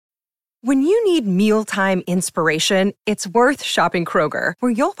When you need mealtime inspiration, it's worth shopping Kroger,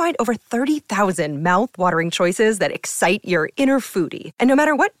 where you'll find over 30,000 mouth-watering choices that excite your inner foodie. And no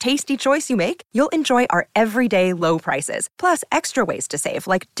matter what tasty choice you make, you'll enjoy our everyday low prices, plus extra ways to save,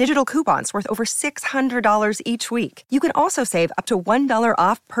 like digital coupons worth over $600 each week. You can also save up to $1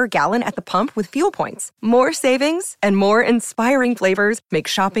 off per gallon at the pump with fuel points. More savings and more inspiring flavors make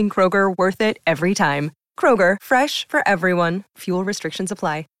shopping Kroger worth it every time. Kroger, fresh for everyone. Fuel restrictions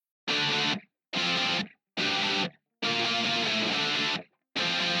apply.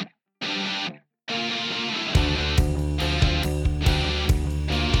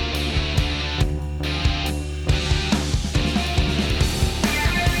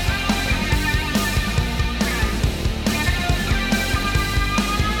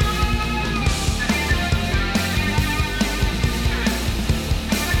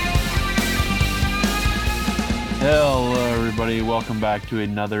 Hello, everybody. Welcome back to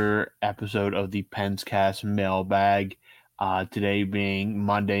another episode of the Penscast Mailbag. Today being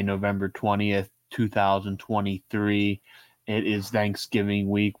Monday, November 20th, 2023. It is Thanksgiving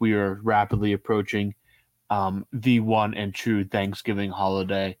week. We are rapidly approaching the one and true Thanksgiving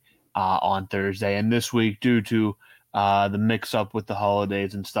holiday on Thursday. And this week, due to the mix-up with the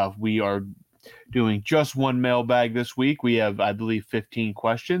holidays and stuff, we are doing just one mailbag this week. We have, I believe, 15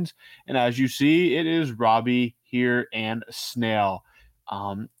 questions. And as you see, it is Robbie here and Snail,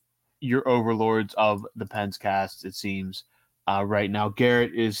 your overlords of the Penscast, it seems, right now.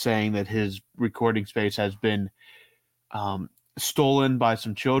 Garrett is saying that his recording space has been stolen by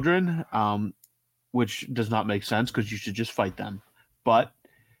some children, which does not make sense because you should just fight them. But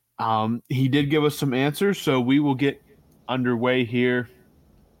he did give us some answers, so we will get underway here.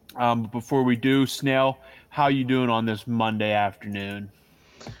 Before we do, Snail, how you doing on this Monday afternoon?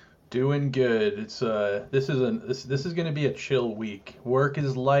 Doing good. It's this is going to be a chill week. Work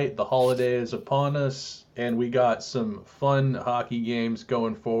is light, the holiday is upon us, and we got some fun hockey games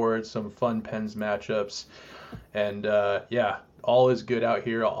going forward, some fun Pens matchups, and yeah, all is good out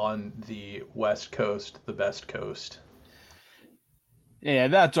here on the West Coast, the best coast. Yeah,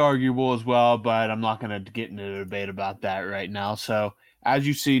 that's arguable as well, but I'm not going to get into a debate about that right now. So, as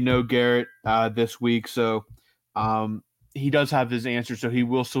you see, no Garrett this week, so he does have his answer, so he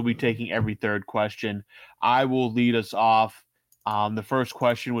will still be taking every third question. I will lead us off. The first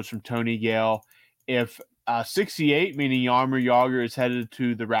question was from Tony Gale. If 68, meaning Jaromir Jagr, is headed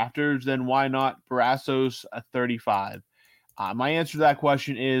to the Raptors, then why not Barassos 35? My answer to that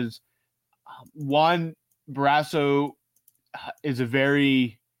question is, one, Barrasso is a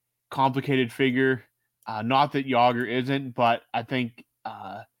very complicated figure. Not that Jagr isn't, but I think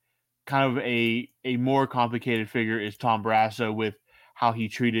kind of a more complicated figure is Tom Barrasso with how he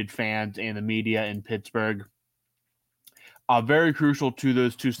treated fans and the media in Pittsburgh. Very crucial to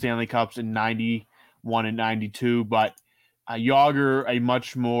those two Stanley Cups in 91 and 92, but Jagr, a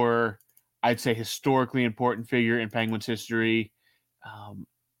much more, I'd say, historically important figure in Penguins history.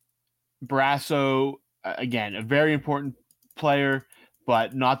 Barrasso, again, a very important player,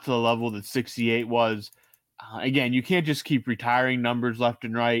 but not to the level that 68 was. Again, you can't just keep retiring numbers left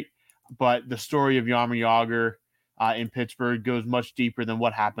and right, but the story of Jaromir Jagr in Pittsburgh goes much deeper than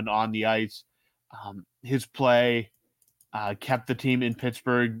what happened on the ice. His play kept the team in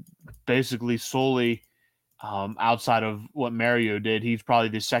Pittsburgh basically solely outside of what Mario did. He's probably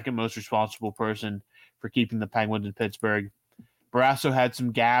the second most responsible person for keeping the Penguins in Pittsburgh. Barrasso had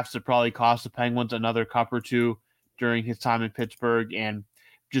some gaffes that probably cost the Penguins another cup or two during his time in Pittsburgh, and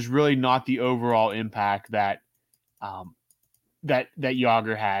just really not the overall impact that that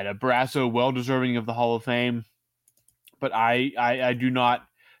Jagr had. Barrasso, well deserving of the Hall of Fame, but I do not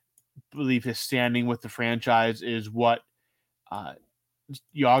believe his standing with the franchise is what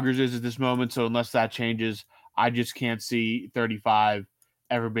Jagr's is at this moment. So unless that changes, I just can't see 35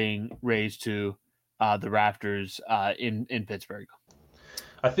 ever being raised to the Raptors in Pittsburgh.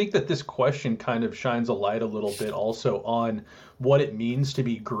 I think that this question kind of shines a light a little bit also on what it means to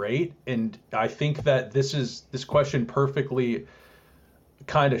be great. And I think that this question perfectly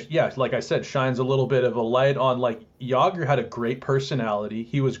kind of, yeah, like I said, shines a little bit of a light on, like, Jagr had a great personality.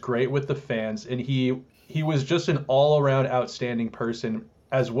 He was great with the fans, and he was just an all-around outstanding person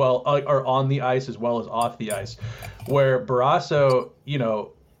as well, or on the ice as well as off the ice. Where Barrasso, you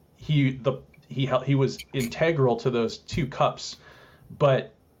know, he was integral to those two cups,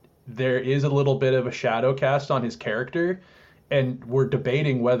 but there is a little bit of a shadow cast on his character, and we're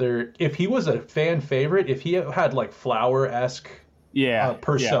debating whether, if he was a fan favorite, if he had like Flower-esque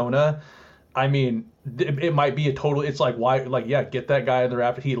persona, I mean, it might be a total, it's like, why, like, yeah, get that guy in the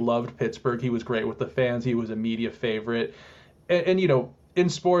Raptors. He loved Pittsburgh. He was great with the fans. He was a media favorite. And you know, in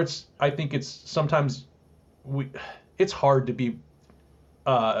sports, I think it's sometimes it's hard to be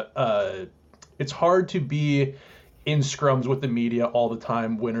uh, uh, it's hard to be in scrums with the media all the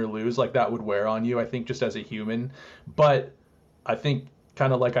time, win or lose. Like that would wear on you, I think, just as a human. But I think,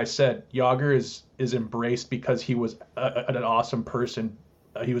 kind of like I said, Yager is embraced because he was an awesome person.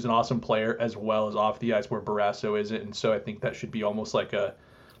 He was an awesome player as well as off the ice, where Barrasso isn't. And so I think that should be almost like a.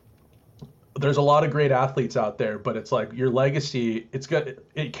 There's a lot of great athletes out there, but it's like your legacy.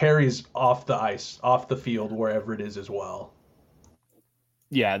 It carries off the ice, off the field, wherever it is as well.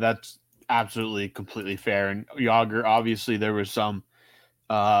 Yeah, that's absolutely completely fair. And Yager, obviously, there was some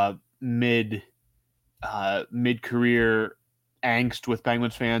mid career angst with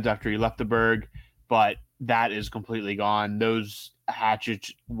Penguins fans after he left the Berg, but that is completely gone. Those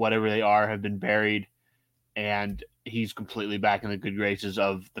hatchets, whatever they are, have been buried, and he's completely back in the good graces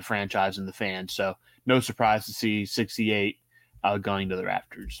of the franchise and the fans. So no surprise to see 68 going to the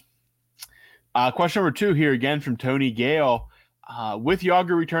Raptors. Question number 2 here again from Tony Gale. With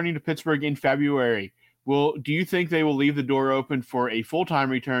Yager returning to Pittsburgh in February, do you think they will leave the door open for a full-time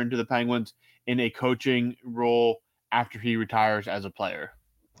return to the Penguins in a coaching role after he retires as a player?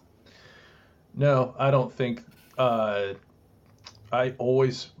 No, I don't think. I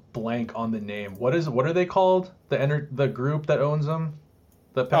always blank on the name. What are they called? The group that owns them,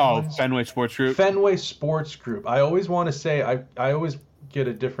 the Penguins. Fenway Sports Group. Fenway Sports Group. I always want to say I always get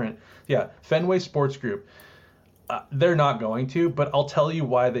a different. Yeah, Fenway Sports Group. They're not going to, but I'll tell you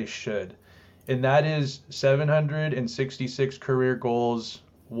why they should. And that is 766 career goals,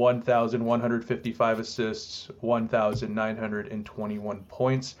 1,155 assists, 1,921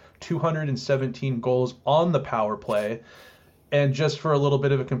 points, 217 goals on the power play. And just for a little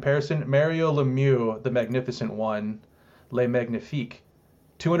bit of a comparison, Mario Lemieux, the Magnificent One, Le Magnifique,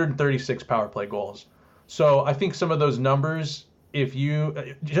 236 power play goals. So I think some of those numbers, if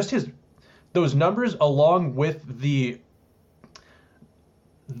you those numbers along with the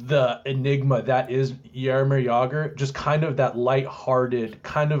enigma that is Jaromir Jagr, just kind of that lighthearted,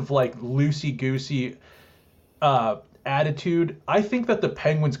 kind of like loosey-goosey attitude. I think that the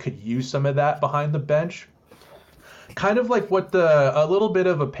Penguins could use some of that behind the bench. Kind of like a little bit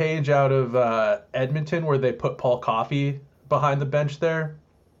of a page out of Edmonton where they put Paul Coffey behind the bench there.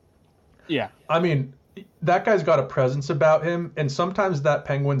 Yeah. I mean, that guy's got a presence about him, and sometimes that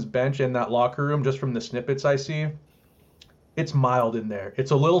Penguins bench and that locker room, just from the snippets I see, it's mild in there.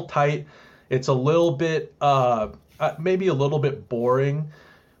 It's a little tight. It's a little bit, maybe a little bit boring.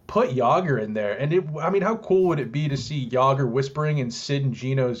 Put Jagr in there, and how cool would it be to see Jagr whispering in Sid and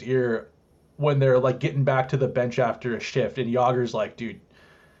Gino's ear when they're like getting back to the bench after a shift, and Yager's like, dude,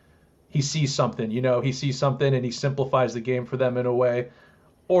 he sees something, he sees something, and he simplifies the game for them in a way.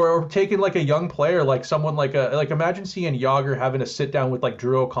 Or taking like a young player, like someone like imagine seeing Jagr having a sit down with like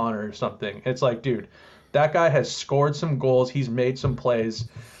Drew O'Connor or something. It's like, dude, that guy has scored some goals. He's made some plays.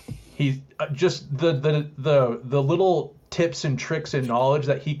 He's just the little tips and tricks and knowledge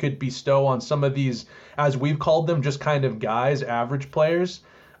that he could bestow on some of these, as we've called them, just kind of guys, average players.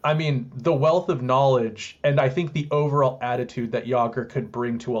 I mean, the wealth of knowledge and I think the overall attitude that Jagr could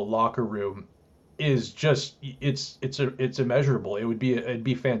bring to a locker room is just it's immeasurable. It'd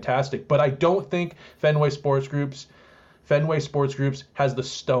be fantastic. But I don't think Fenway Sports Groups has the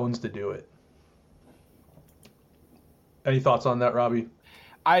stones to do it. Any thoughts on that, Robbie?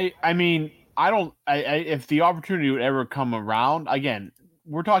 I mean, if the opportunity would ever come around, again,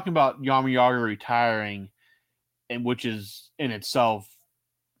 we're talking about Jaromir Jagr retiring, and which is in itself,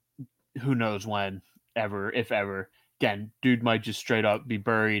 who knows when, ever, if ever. Again, dude might just straight up be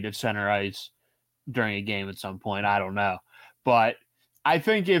buried at center ice during a game at some point. I don't know. But I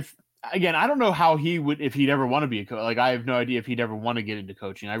think I don't know how he would, if he'd ever want to be a coach. Like, I have no idea if he'd ever want to get into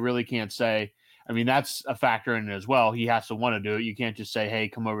coaching. I really can't say. I mean, that's a factor in it as well. He has to want to do it. You can't just say, hey,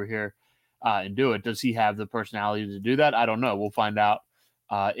 come over here and do it. Does he have the personality to do that? I don't know. We'll find out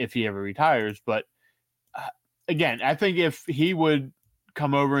if he ever retires. But again, I think if he would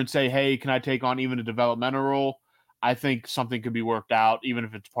come over and say, hey, can I take on even a developmental role? I think something could be worked out, even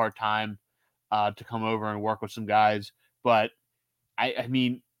if it's part-time, to come over and work with some guys. But I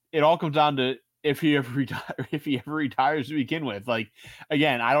mean, it all comes down to if he ever retires to begin with. Like,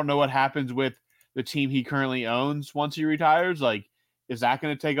 again, I don't know what happens with the team he currently owns once he retires. Like, is that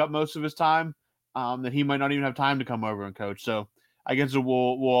going to take up most of his time? That he might not even have time to come over and coach. So I guess we'll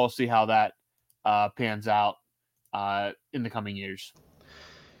all see how that pans out in the coming years.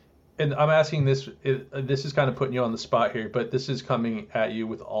 And I'm asking this is kind of putting you on the spot here, but this is coming at you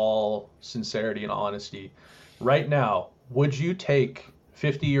with all sincerity and honesty. Right now, would you take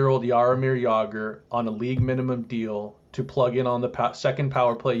 50-year-old Jaromir Jagr on a league minimum deal to plug in on the second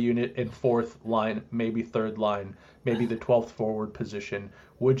power play unit and fourth line, maybe third line, maybe the 12th forward position,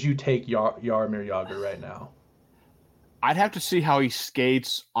 would you take Jaromir Jagr right now? I'd have to see how he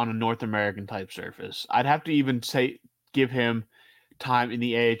skates on a North American type surface. I'd have to even give him time in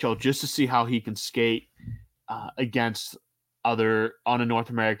the AHL just to see how he can skate against other on a North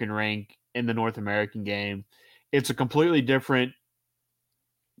American rink in the North American game. It's a completely different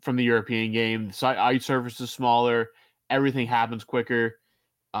from the European game. The ice surface is smaller. Everything happens quicker.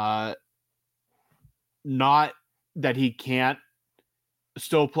 Not that he can't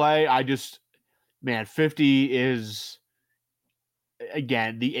still play. 50 is,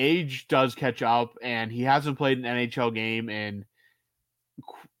 again, the age does catch up, and he hasn't played an NHL game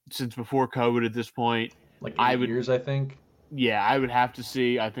since before COVID at this point. Like 8 years, I think. Yeah, I would have to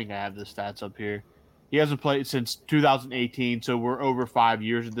see. I think I have the stats up here. He hasn't played since 2018, so we're over 5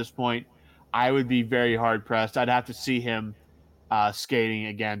 years at this point. I would be very hard-pressed. I'd have to see him skating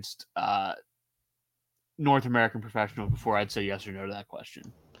against North American professional before I'd say yes or no to that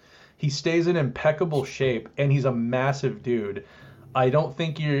question. He stays in impeccable shape, and he's a massive dude. I don't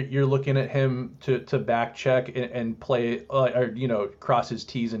think you're looking at him to back check and play or cross his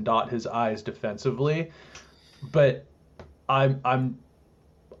T's and dot his I's defensively, but I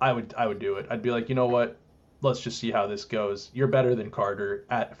would do it. I'd be like, you know what? Let's just see how this goes. You're better than Carter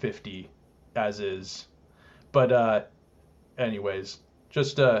at 50, as is. But anyways,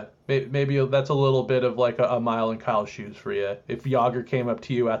 just maybe that's a little bit of like a mile in Kyle's shoes for you. If Jagr came up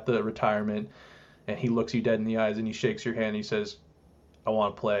to you at the retirement and he looks you dead in the eyes and he shakes your hand and he says, I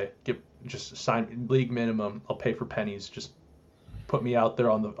want to play. Just sign league minimum. I'll pay for pennies. Just put me out there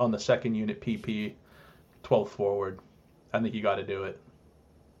on the second unit PP, 12th forward. I think you got to do it.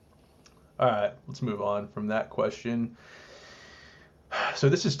 All right, let's move on from that question. So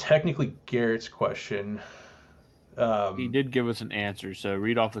this is technically Garrett's question. He did give us an answer, so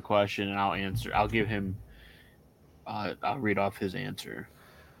read off the question and I'll answer. I'll give him. I'll read off his answer.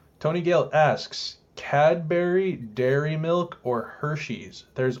 Tony Gale asks, Cadbury Dairy Milk or Hershey's?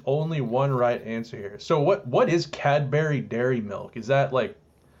 There's only one right answer here. So what is Cadbury Dairy Milk? Is that like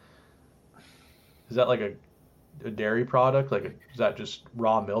a dairy product? Is that just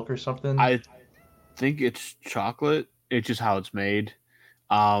raw milk or something? I think it's chocolate. It's just how it's made.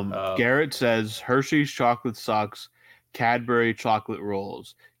 Garrett says Hershey's chocolate sucks. Cadbury chocolate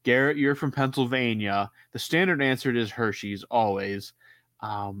rolls. Garrett, you're from Pennsylvania. The standard answer is Hershey's always.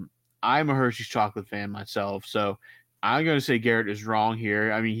 I'm a Hershey's chocolate fan myself, so I'm going to say Garrett is wrong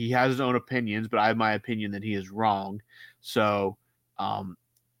here. I mean, he has his own opinions, but I have my opinion that he is wrong. So, and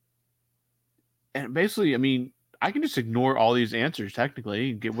basically, I mean, I can just ignore all these answers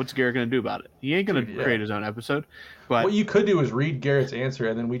technically. What's Garrett going to do about it? He ain't going to create his own episode. But what you could do is read Garrett's answer,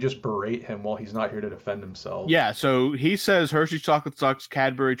 and then we just berate him while he's not here to defend himself. Yeah, so he says Hershey's chocolate sucks,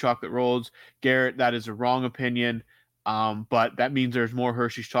 Cadbury chocolate rolls. Garrett, that is a wrong opinion, but that means there's more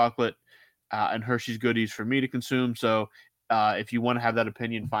Hershey's chocolate and Hershey's goodies for me to consume. So if you want to have that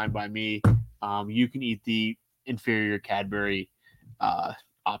opinion, fine by me. You can eat the inferior Cadbury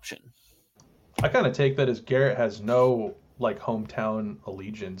option. I kind of take that as Garrett has no hometown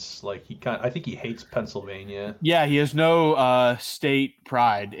allegiance. I think he hates Pennsylvania. Yeah, he has no state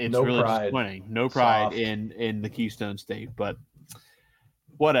pride. It's no really pride. disappointing. No pride Soft. in the Keystone State, but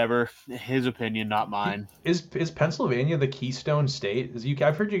whatever. His opinion, not mine. Is Pennsylvania the Keystone State?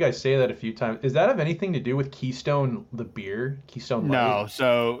 I've heard you guys say that a few times. Does that have anything to do with Keystone, the beer? Keystone Light? No.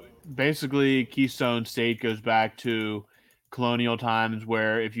 So basically, Keystone State goes back to colonial times,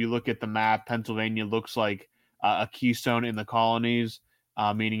 where if you look at the map, Pennsylvania looks like a keystone in the colonies,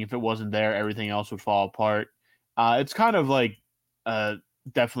 meaning if it wasn't there, everything else would fall apart. It's kind of like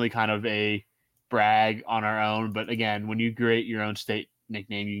definitely kind of a brag on our own, but again, when you create your own state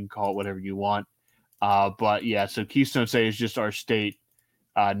nickname, you can call it whatever you want. But yeah, so Keystone State is just our state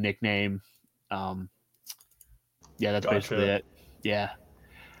nickname. Yeah, that's basically it. Yeah.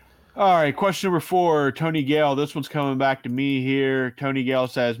 All right, question number 4, Tony Gale. This one's coming back to me here. Tony Gale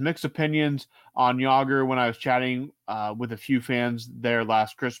says, mixed opinions on Jagr when I was chatting with a few fans there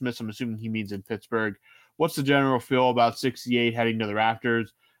last Christmas. I'm assuming he means in Pittsburgh. What's the general feel about 68 heading to the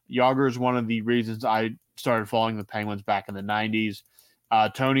rafters? Jagr is one of the reasons I started following the Penguins back in the 90s.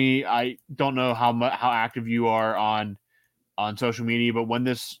 Tony, I don't know how active you are on social media, but when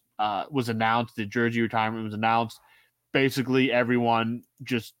this was announced, the jersey retirement was announced, basically everyone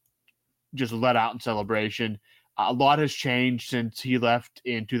just let out in celebration. A lot has changed since he left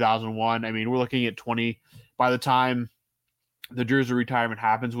in 2001. I mean, we're looking at 20. By the time the jersey retirement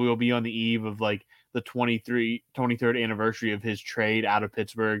happens, we will be on the eve of like the 23rd anniversary of his trade out of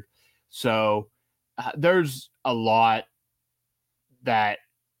Pittsburgh. So there's a lot that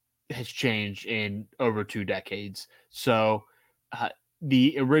has changed in over 2 decades. So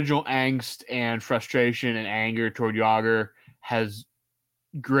the original angst and frustration and anger toward Yager has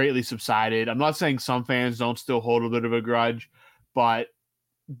greatly subsided. I'm not saying some fans don't still hold a bit of a grudge, but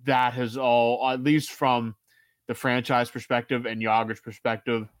that has all, at least from the franchise perspective and Yager's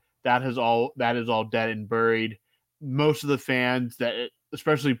perspective, that is all dead and buried. Most of the fans that,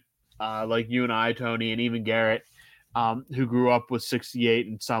 especially like you and I, Tony, and even Garrett, who grew up with 68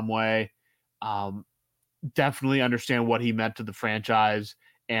 in some way, definitely understand what he meant to the franchise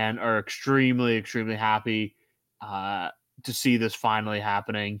and are extremely, extremely happy to see this finally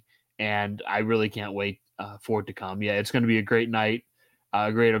happening. And I really can't wait for it to come. Yeah, it's going to be a great night,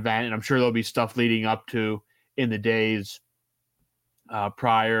 a great event, and I'm sure there'll be stuff leading up to in the days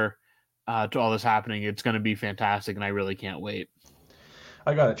prior to all this happening. It's going to be fantastic, and I really can't wait.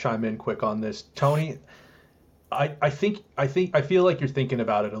 I got to chime in quick on this, Tony. I feel like you're thinking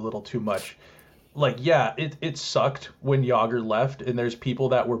about it a little too much. Like, yeah, it sucked when Yager left, and there's people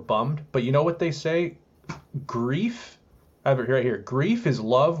that were bummed. But you know what they say? Grief, I have it right here. Grief is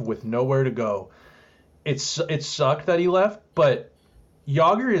love with nowhere to go. It sucked that he left, but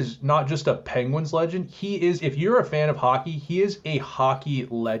Yager is not just a Penguins legend. He is, if you're a fan of hockey, he is a hockey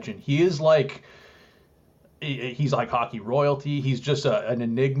legend. He's like hockey royalty. He's just an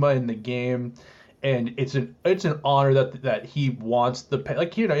enigma in the game. And it's an honor that he wants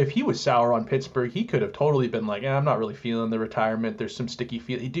if he was sour on Pittsburgh, he could have totally been like, I'm not really feeling the retirement. There's some sticky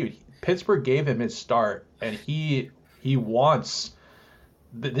feeling. Dude, Pittsburgh gave him his start, and he wants.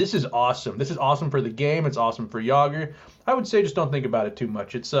 This is awesome. This is awesome for the game. It's awesome for Yager. I would say just don't think about it too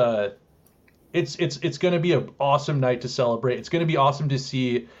much. It's going to be an awesome night to celebrate. It's going to be awesome to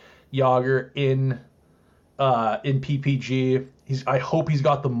see Yager in PPG. I hope he's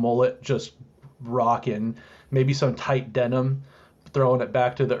got the mullet just rocking, maybe some tight denim, throwing it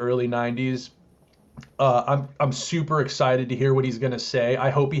back to the early 90s. I'm super excited to hear what he's going to say. I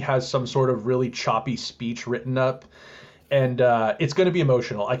hope he has some sort of really choppy speech written up, and it's going to be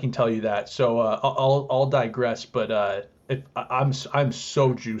emotional, I can tell you that. So I'll digress, but I'm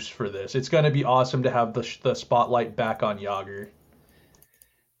so juiced for this. It's going to be awesome to have the spotlight back on Yager.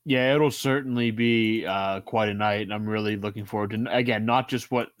 Yeah, it'll certainly be quite a night, and I'm really looking forward to, again, not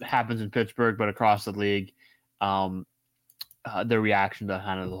just what happens in Pittsburgh, but across the league, their reaction to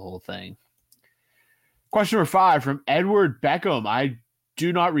kind of the whole thing. Question number 5 from Edward Beckham. I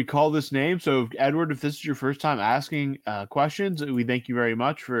do not recall this name, so Edward, if this is your first time asking questions, we thank you very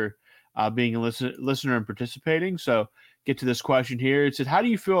much for being a listener and participating. So get to this question here. It says, how do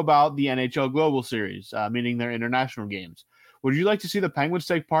you feel about the NHL Global Series, meaning their international games? Would you like to see the Penguins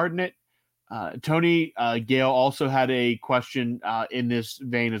take part in it? Tony Gale also had a question in this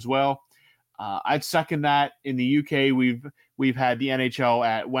vein as well. I'd second that. In the UK, we've had the NHL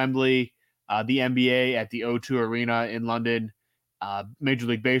at Wembley, the NBA at the O2 Arena in London, Major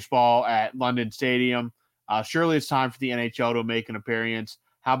League Baseball at London Stadium. Surely it's time for the NHL to make an appearance.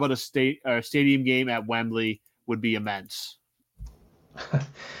 How about a stadium game at Wembley would be immense.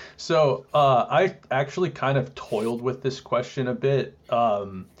 So I actually kind of toiled with this question a bit.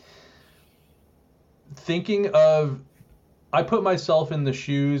 I put myself in the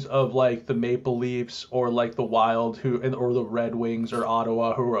shoes of like the Maple Leafs or like the Wild or the Red Wings or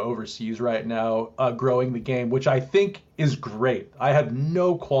Ottawa who are overseas right now, growing the game, which I think is great. I have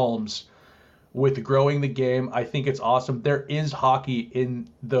no qualms with growing the game. I think it's awesome. There is hockey in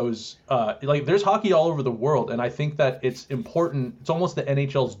those, there's hockey all over the world. And I think that it's important. It's almost the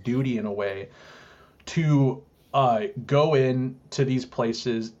NHL's duty in a way to go in to these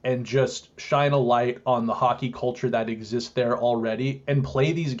places and just shine a light on the hockey culture that exists there already and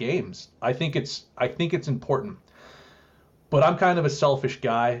play these games. I think it's important. But I'm kind of a selfish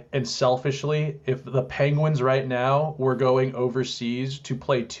guy, and selfishly, if the Penguins right now were going overseas to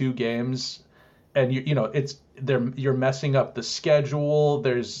play 2 games, and you're messing up the schedule.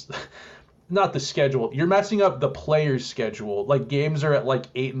 There's not the schedule. You're messing up the players' schedule. Like games are at like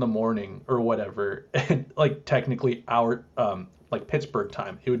 8 a.m. or whatever, and like technically our like Pittsburgh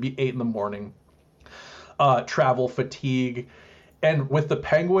time, it would be 8 a.m. Travel fatigue. And with the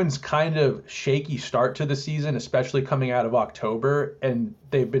Penguins' kind of shaky start to the season, especially coming out of October, and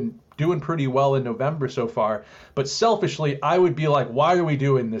they've been doing pretty well in November so far. But selfishly, I would be like, why are we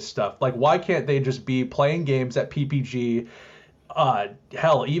doing this stuff? Like, why can't they just be playing games at PPG?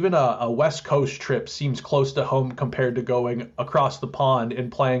 Hell, even a West Coast trip seems close to home compared to going across the pond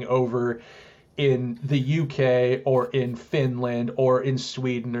and playing over in the UK or in Finland or in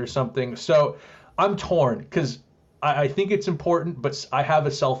Sweden or something. So I'm torn because I think it's important, but I have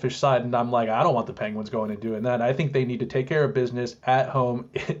a selfish side, and I'm like, I don't want the Penguins going and doing that. I think they need to take care of business at home,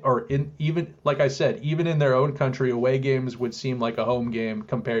 or in even like I said, even in their own country, away games would seem like a home game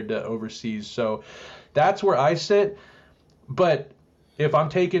compared to overseas. So that's where I sit. But if I'm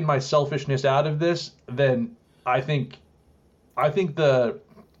taking my selfishness out of this, then I think the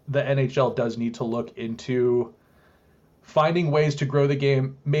NHL does need to look into finding ways to grow the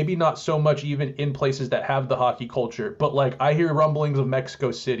game, maybe not so much even in places that have the hockey culture, but like I hear rumblings of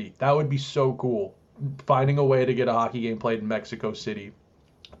Mexico City. That would be so cool. Finding a way to get a hockey game played in Mexico City.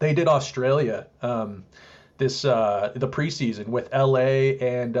 They did Australia the preseason with LA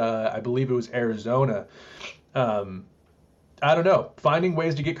and I believe it was Arizona. Um, I don't know. Finding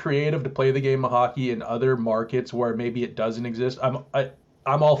ways to get creative to play the game of hockey in other markets where maybe it doesn't exist.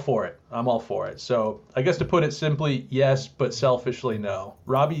 I'm all for it. I'm all for it. So I guess to put it simply, yes, but selfishly, no.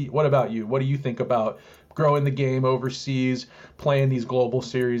 Robbie, what about you? What do you think about growing the game overseas, playing these global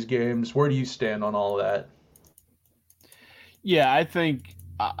series games? Where do you stand on all of that? Yeah, I think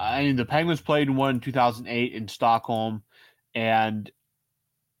I mean the Penguins played one in 2008 in Stockholm, and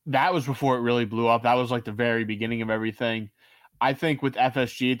that was before it really blew up. That was like the very beginning of everything. I think with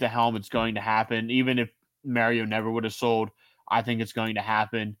FSG at the helm, it's going to happen. Even if Mario never would have sold, I think it's going to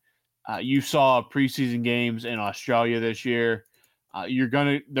happen. You saw preseason games in Australia this year. They're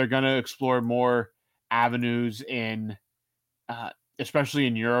gonna explore more avenues in, uh, especially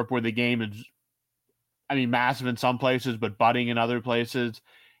in Europe, where the game is, I mean, massive in some places, but budding in other places.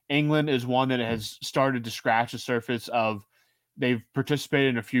 England is one that has started to scratch the surface of. They've participated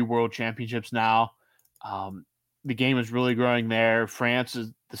in a few world championships now. Um, the game is really growing there. France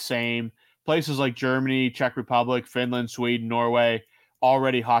is the same. Places like Germany, Czech Republic, Finland, Sweden, Norway,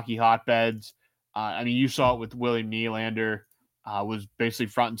 already hockey hotbeds. I mean, you saw it with William Nylander, was basically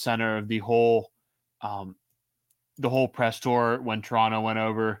front and center of um, the whole press tour when Toronto went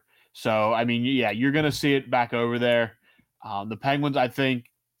over. So I mean, yeah, you're going to see it back over there. The Penguins, I think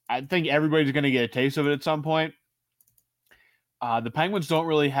everybody's going to get a taste of it at some point. The Penguins don't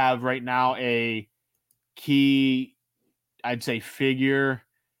really have right now a key, I'd say, figure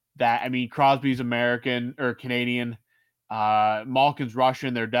that, I mean, Crosby's American or Canadian. Malkin's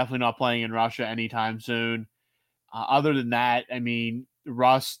Russian. They're definitely not playing in Russia anytime soon. Other than that, I mean,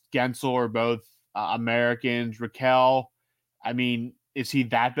 Rust, Gensel are both Americans. Raquel, I mean, is he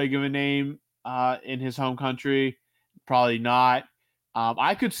that big of a name in his home country? Probably not.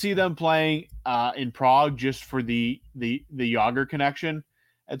 I could see them playing in Prague just for the Yager connection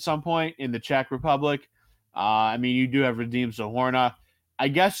at some point in the Czech Republic. I mean, you do have Radim Zohorna. I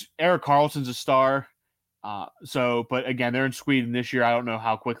guess Erik Karlsson's a star. But again, they're in Sweden this year. I don't know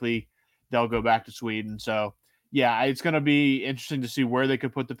how quickly they'll go back to Sweden. So, yeah, it's going to be interesting to see where they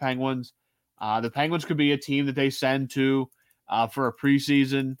could put the Penguins. The Penguins could be a team that they send to for a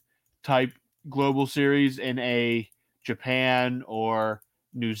preseason type global series in a Japan or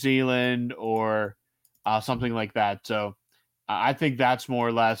New Zealand or something like that. So I think that's more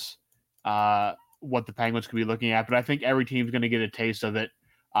or less what the Penguins could be looking at. But I think every team's going to get a taste of it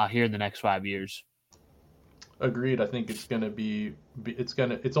here in the next 5 years. Agreed. I think it's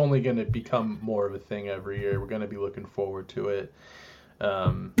only gonna become more of a thing every year. We're gonna be looking forward to it.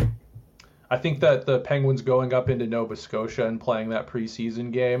 Um, I think that the Penguins going up into Nova Scotia and playing that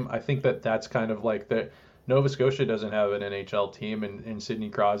preseason game, I think that that's kind of like the Nova Scotia doesn't have an NHL team, and Sidney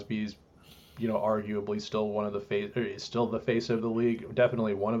Crosby's, arguably still one of the face, or is still the face of the league,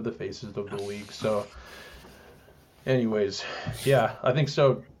 definitely one of the faces of the league. So, anyways, yeah, I think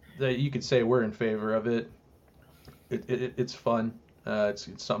so. That you could say we're in favor of it. It's fun. It's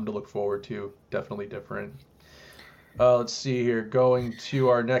something to look forward to. Definitely different. Let's see here. Going to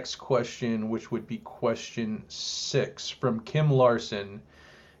our next question, which would be question 6 from Kim Larson.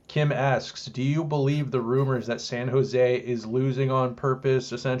 Kim asks, do you believe the rumors that San Jose is losing on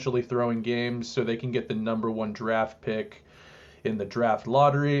purpose, essentially throwing games so they can get the number 1 draft pick in the draft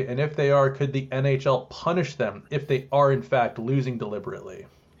lottery? And if they are, could the NHL punish them if they are in fact losing deliberately?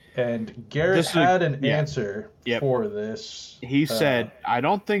 And Garrett had an answer for this. He said, I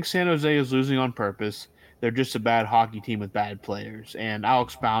don't think San Jose is losing on purpose. They're just a bad hockey team with bad players. And I'll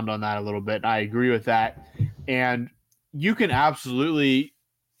expound on that a little bit. I agree with that. And you can absolutely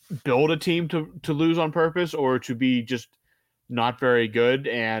build a team to lose on purpose or to be just not very good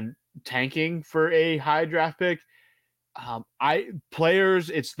and tanking for a high draft pick. Players,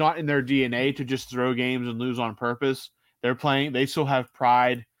 it's not in their DNA to just throw games and lose on purpose. They still have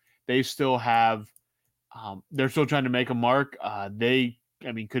pride. They still have, they're still trying to make a mark.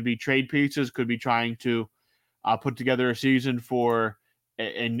 Could be trade pieces, could be trying to put together a season for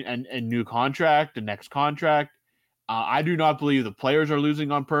a new contract, the next contract. I do not believe the players are losing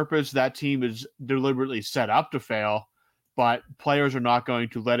on purpose. That team is deliberately set up to fail, but players are not going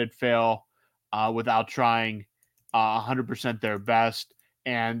to let it fail without trying 100% their best.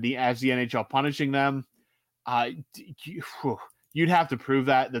 And as the NHL punishing them, you'd have to prove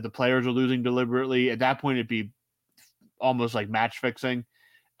that the players are losing deliberately. At that point, it'd be almost like match fixing.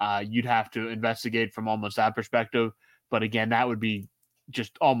 You'd have to investigate from almost that perspective. But again, that would be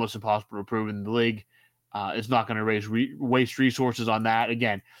just almost impossible to prove in the league. It's not going to waste resources on that.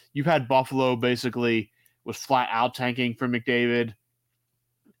 Again, you've had Buffalo basically was flat out tanking for McDavid.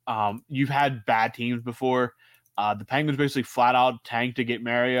 You've had bad teams before. The Penguins basically flat out tanked to get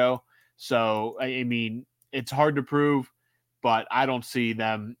Mario. So, I mean, it's hard to prove, but I don't see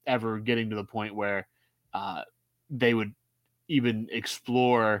them ever getting to the point where they would even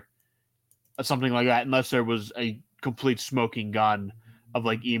explore something like that unless there was a complete smoking gun of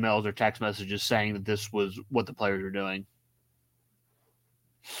like emails or text messages saying that this was what the players are doing.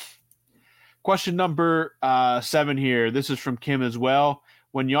 Question number 7 here. This is from Kim as well.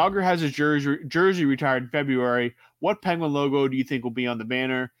 When Yager has his jersey retired in February, what Penguin logo do you think will be on the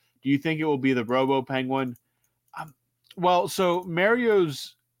banner? Do you think it will be the Robo Penguin? Well, so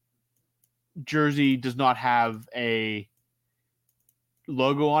Mario's jersey does not have a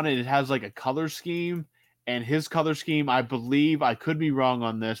logo on it. It has like a color scheme, and his color scheme, I believe, I could be wrong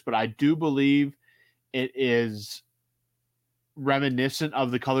on this, but I do believe it is reminiscent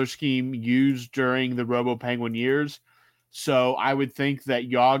of the color scheme used during the Robo Penguin years. So I would think that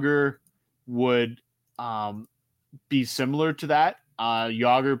Yager would be similar to that.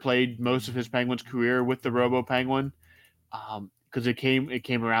 Yager played most of his Penguins career with the Robo Penguin because it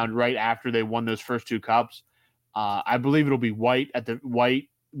came around right after they won those first 2 cups. I believe it'll be white. White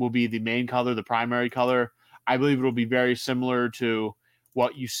will be the main color, the primary color. I believe it'll be very similar to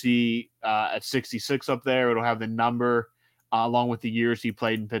what you see at 66 up there. It'll have the number along with the years he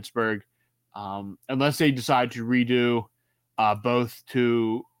played in Pittsburgh, unless they decide to redo both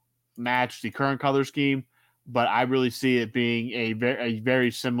to match the current color scheme. But I really see it being a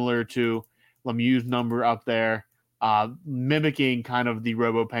very similar to Lemieux's number up there, mimicking kind of the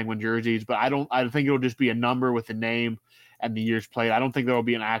Robo Penguin jerseys. But I think it'll just be a number with the name and the years played. I don't think there will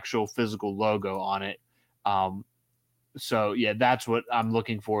be an actual physical logo on it. So yeah, that's what I'm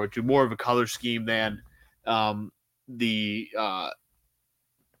looking forward to. More of a color scheme than the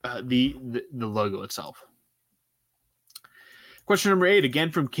logo itself. Question number 8,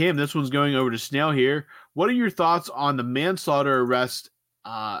 again from Kim. This one's going over to Snail here. What are your thoughts on the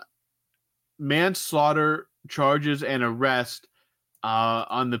manslaughter charges and arrest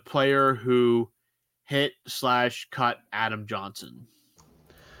on the player who hit/cut Adam Johnson?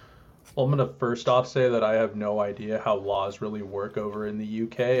 Well, I'm going to first off say that I have no idea how laws really work over in the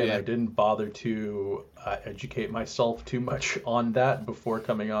UK, and I didn't bother to educate myself too much on that before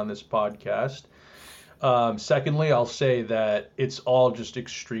coming on this podcast. Secondly, I'll say that it's all just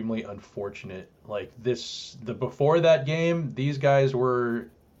extremely unfortunate. Like before that game, these guys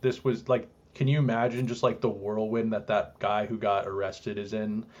this was like, can you imagine just like the whirlwind that guy who got arrested is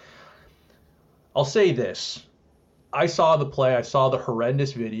in? I'll say this. I saw the play. I saw the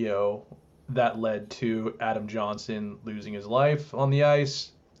horrendous video that led to Adam Johnson losing his life on the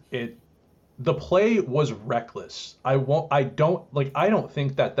ice. The play was reckless. I don't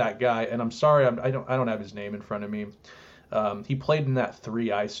think that guy, and I'm sorry, I don't have his name in front of me. He played in that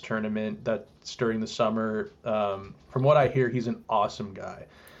 3 ice tournament that's during the summer. From what I hear, he's an awesome guy.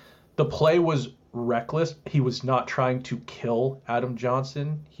 The play was reckless. He was not trying to kill Adam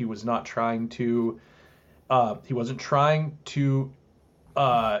Johnson. He was not trying to. He wasn't trying to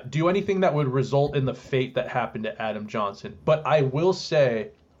do anything that would result in the fate that happened to Adam Johnson. But I will say,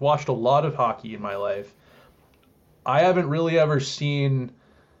 watched a lot of hockey in my life. I haven't really ever seen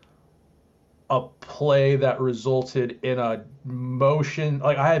a play that resulted in a motion.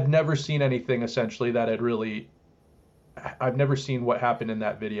 Like, I have never seen anything essentially that I've never seen what happened in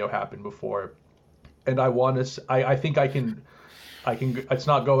that video happen before. And I think I can, it's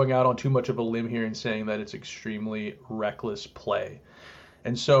not going out on too much of a limb here and saying that it's extremely reckless play.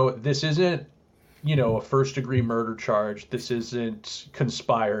 And so this isn't, a first-degree murder charge. This isn't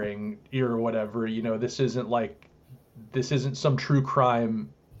conspiring or whatever. This isn't some true crime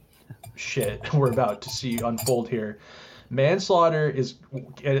shit we're about to see unfold here. Manslaughter is,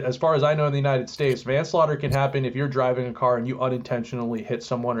 as far as I know in the United States, manslaughter can happen if you're driving a car and you unintentionally hit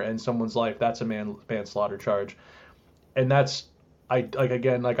someone or end someone's life. That's a manslaughter charge. And that's, like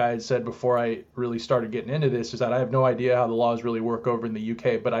I had said before I really started getting into this, is that I have no idea how the laws really work over in the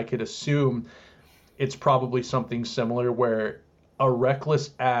UK, but I could assume it's probably something similar where a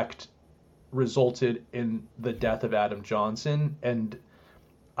reckless act resulted in the death of Adam Johnson. And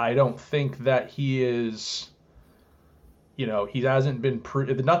I don't think that he is, he hasn't been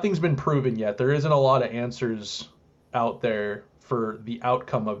nothing's been proven yet. There isn't a lot of answers out there for the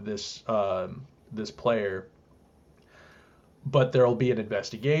outcome of this this player, but there'll be an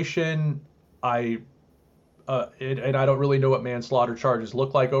investigation. And I don't really know what manslaughter charges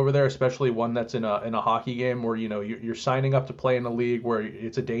look like over there, especially one that's in a hockey game where you're signing up to play in a league where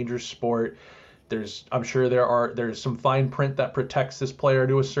it's a dangerous sport. I'm sure there's some fine print that protects this player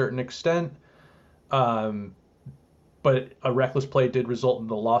to a certain extent. But a reckless play did result in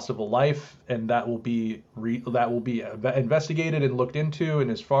the loss of a life, and that will be investigated and looked into.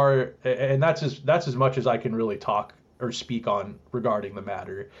 And that's as much as I can really talk or speak on regarding the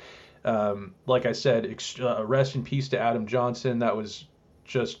matter. Like I said, rest in peace to Adam Johnson. That was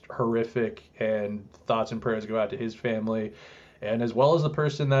just horrific, and thoughts and prayers go out to his family, and as well as the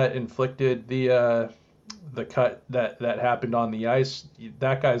person that inflicted the cut that happened on the ice.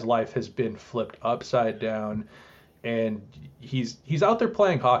 That guy's life has been flipped upside down. And he's out there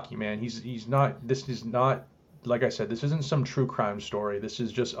playing hockey, man. He's not. This is not, like I said, this isn't some true crime story. This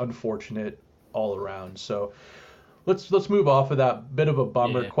is just unfortunate all around. So let's move off of that bit of a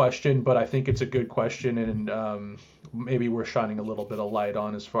bummer question, but I think it's a good question, and maybe we're shining a little bit of light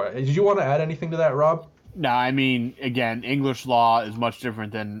on as far. Did you want to add anything to that, Rob? No, I mean, again, English law is much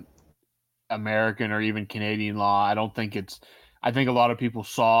different than American or even Canadian law. I think a lot of people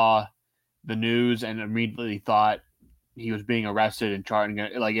saw the news and immediately thought he was being arrested and charged.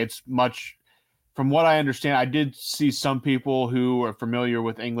 Like, it's much, from what I understand, I did see some people who are familiar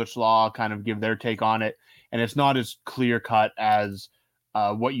with English law kind of give their take on it, and it's not as clear cut as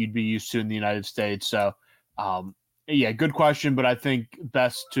what you'd be used to in the United States. So, good question, but I think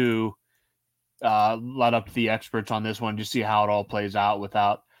best to let up to the experts on this one, just see how it all plays out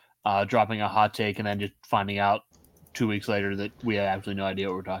without dropping a hot take and then just finding out 2 weeks later that we have absolutely no idea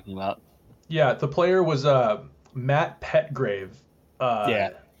what we're talking about. Yeah, the player was Matt Petgrave.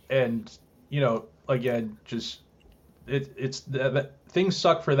 And again, just it's things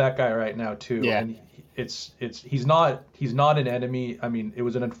suck for that guy right now too. Yeah. And he's not an enemy. I mean, it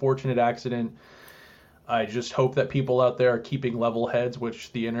was an unfortunate accident. I just hope that people out there are keeping level heads,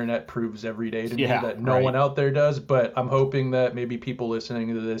 which the internet proves every day to me that no one out there does. But I'm hoping that maybe people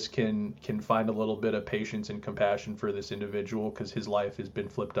listening to this can find a little bit of patience and compassion for this individual, because his life has been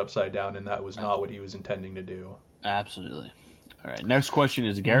flipped upside down, and that was not what he was intending to do. Absolutely. All right. Next question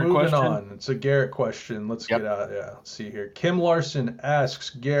is a Garrett question. Moving on. It's a Garrett question. Let's get out. Yeah. Let's see here. Kim Larson asks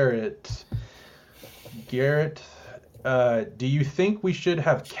Garrett, do you think we should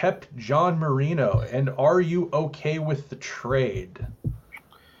have kept John Marino, and are you okay with the trade?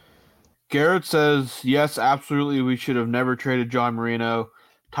 Garrett says, yes, absolutely. We should have never traded John Marino.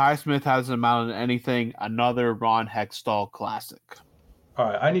 Ty Smith hasn't amounted to anything. Another Ron Hextall classic. All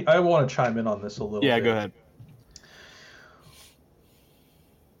right. I want to chime in on this a little bit. Yeah, go ahead.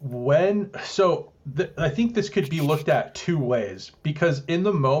 I think this could be looked at two ways, because in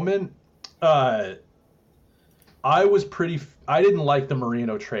the moment, I didn't like the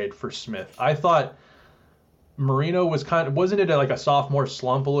Marino trade for Smith. I thought Marino wasn't it like a sophomore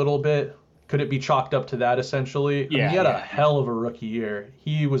slump a little bit? Could it be chalked up to that essentially? Yeah, he had a hell of a rookie year.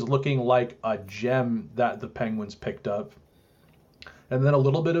 He was looking like a gem that the Penguins picked up. And then a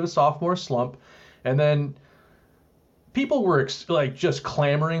little bit of a sophomore slump. And then people were just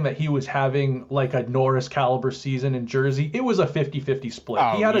clamoring that he was having like a Norris caliber season in Jersey. It was a 50-50 split.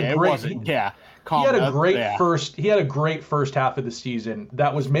 He had a great first half of the season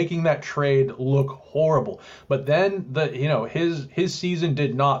that was making that trade look horrible. But then his season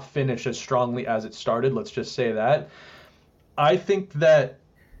did not finish as strongly as it started. Let's just say that. I think that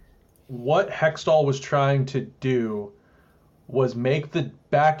what Hextall was trying to do was make the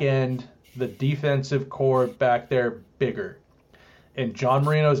back end, the defensive core back there, bigger. And John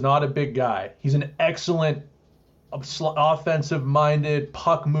Marino is not a big guy. He's an excellent offensive-minded,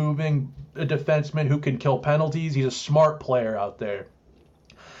 puck-moving defenseman who can kill penalties. He's a smart player out there.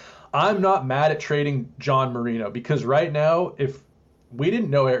 I'm not mad at trading John Marino, because right now, if we didn't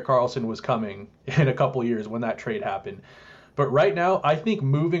know Erik Karlsson was coming in a couple years when that trade happened. But right now, I think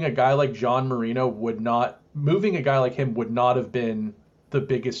moving a guy like John Marino would not have been the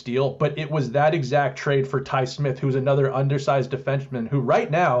biggest deal, but it was that exact trade for Ty Smith, who's another undersized defenseman who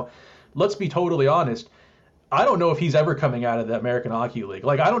right now, let's be totally honest, I don't know if he's ever coming out of the American Hockey League.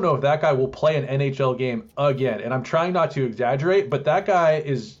 Like, I don't know if that guy will play an NHL game again, and I'm trying not to exaggerate, but that guy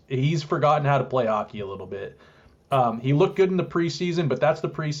he's forgotten how to play hockey a little bit. He looked good in the preseason, but that's the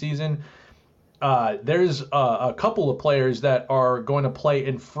preseason. there's a couple of players that are going to play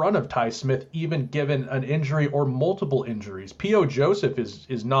in front of Ty Smith, even given an injury or multiple injuries. P.O. Joseph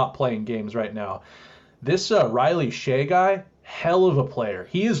is not playing games right now. This Riley Shea guy, hell of a player.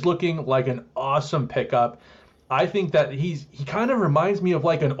 He is looking like an awesome pickup. I think that he kind of reminds me of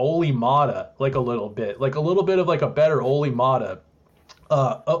like an Oli Mata, like a little bit of like a better Oli Mata.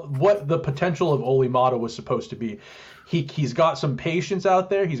 What the potential of Oli Mata was supposed to be. He's got some patience out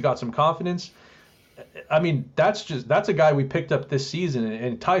there. He's got some confidence. I mean, that's a guy we picked up this season,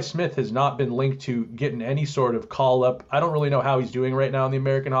 and Ty Smith has not been linked to getting any sort of call up. I don't really know how he's doing right now in the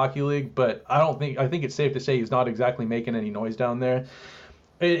American Hockey League, but I think it's safe to say he's not exactly making any noise down there.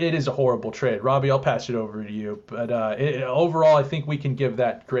 It is a horrible trade. Robbie, I'll pass it over to you, but overall, I think we can give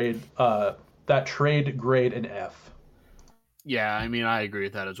that trade grade an F. Yeah, I mean, I agree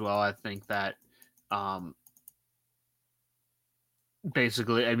with that as well. I think that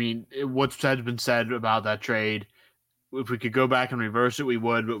basically, I mean, what's been said about that trade, if we could go back and reverse it, we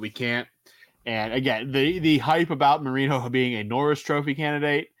would, but we can't. And again, the hype about Marino being a Norris Trophy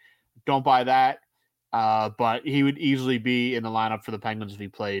candidate, don't buy that. But he would easily be in the lineup for the Penguins if he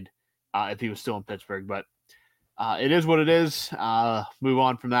played, if he was still in Pittsburgh. But it is what it is. Move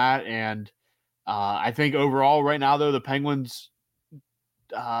on from that. And I think overall right now, though, the Penguins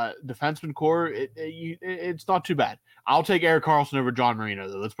defenseman core, it's not too bad. I'll take Erik Karlsson over John Marino,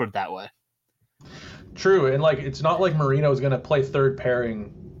 though. Let's put it that way. True, and like it's not like Marino is going to play third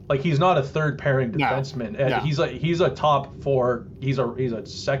pairing. Like he's not a third pairing defenseman. No. He's a top four. He's a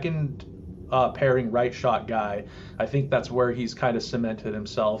second pairing right shot guy. I think that's where he's kind of cemented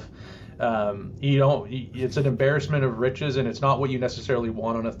himself. It's an embarrassment of riches, and it's not what you necessarily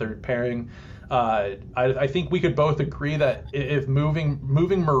want on a third pairing. I think we could both agree that if moving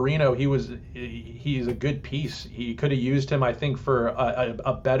Marino, he's a good piece. He could have used him, I think, for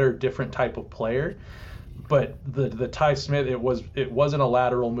a better, different type of player. But the Ty Smith, it wasn't a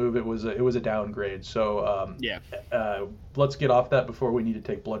lateral move. It was a downgrade. So let's get off that before we need to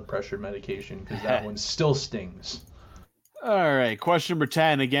take blood pressure medication, because that one still stings. All right, question number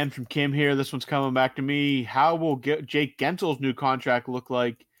 10, again from Kim here. This one's coming back to me. How will Jake Gensel's new contract look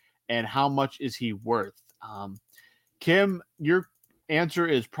like, and how much is he worth? Kim, your answer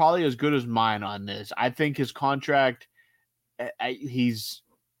is probably as good as mine on this. I think his contract, I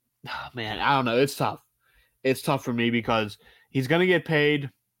don't know. It's tough. It's tough for me because he's going to get paid.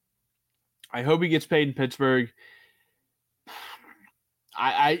 I hope he gets paid in Pittsburgh.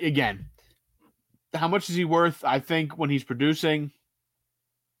 Again, how much is he worth? I think when he's producing,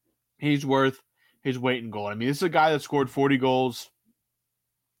 he's worth his weight in gold. I mean, this is a guy that scored 40 goals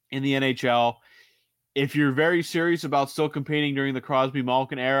in the NHL. If you're very serious about still competing during the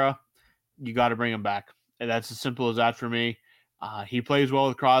Crosby-Malkin era, you got to bring him back. And that's as simple as that for me. He plays well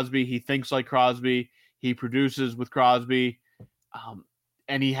with Crosby. He thinks like Crosby. He produces with Crosby.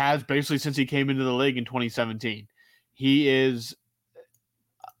 And he has basically since he came into the league in 2017. He is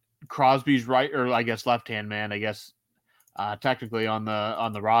Crosby's right, or I guess left-hand man, technically on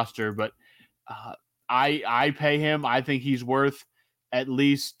the roster. But I pay him. I think he's worth at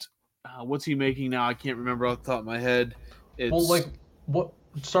least what's he making now? I can't remember off the top of my head. What?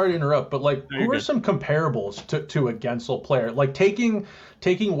 Sorry to interrupt, but like, who are some comparables to a Gensel player? Like taking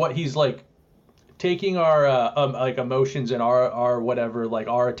what he's like, taking our like emotions and our whatever, like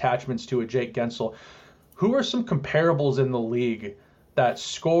our attachments to a Jake Gensel. Who are some comparables in the league that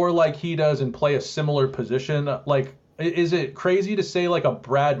score like he does and play a similar position? Like, is it crazy to say like a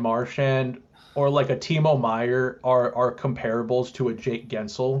Brad Marchand or like a Timo Meier are comparables to a Jake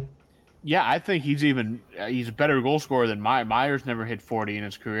Gensel? Yeah, I think he's a better goal scorer than Meyer. Meyer's never hit 40 in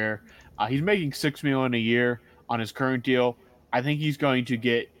his career. He's making $6 million a year on his current deal. I think he's going to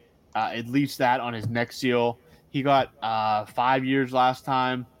get at least that on his next deal. He got 5 years last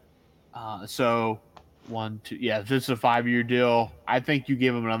time. So 1, 2, yeah, this is a 5-year deal. I think you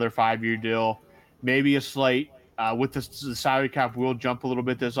give him another 5-year deal, maybe a slight with the salary cap will jump a little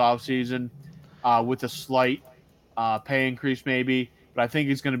bit this offseason with a slight pay increase maybe. But I think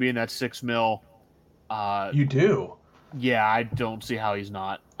he's going to be in that $6 million. You do? Yeah, I don't see how he's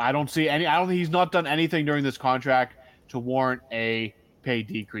not. I don't think he's not done anything during this contract to warrant a pay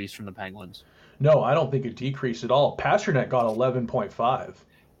decrease from the Penguins. No, I don't think a decrease at all. Pastrnak got 11.5.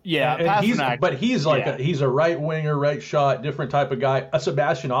 Yeah, and he's a right winger, right shot, different type of guy.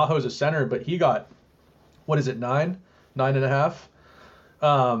 Sebastian Aho is a center, but he got, what is it, 9.5?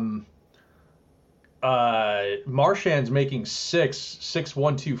 Marchand's making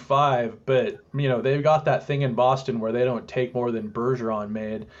 6.125, but they've got that thing in Boston where they don't take more than Bergeron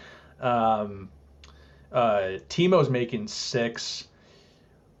made. Timo's making 6.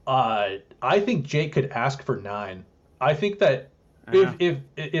 I think Jake could ask for 9. I think that Yeah.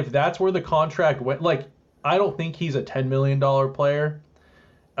 if that's where the contract went, like I don't think he's a $10 million player.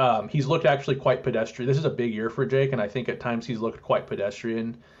 He's looked actually quite pedestrian. This is a big year for Jake, and I think at times he's looked quite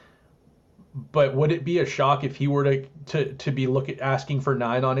pedestrian. But would it be a shock if he were to be asking for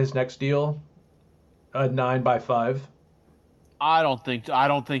 9 on his next deal? A 9 by 5 I don't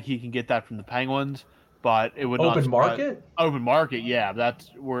think he can get that from the Penguins, but it would not open surprise. market. Open market, yeah,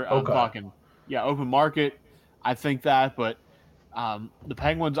 that's where I'm Okay. talking. Yeah, open market. I think that, but the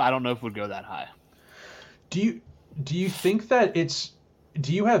Penguins, I don't know if would go that high. Do you think that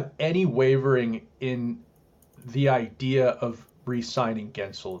do you have any wavering in the idea of re-signing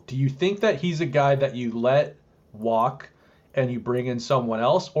Gensel? Do you think that he's a guy that you let walk and you bring in someone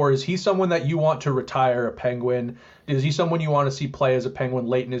else, or is he someone that you want to retire a Penguin? Is he someone you want to see play as a Penguin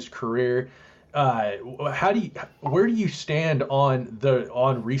late in his career? Where do you stand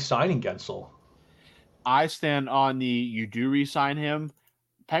on re-signing Gensel? I stand on the you do re-sign him.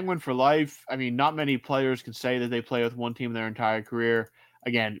 Penguin for life. I mean, not many players can say that they play with one team their entire career.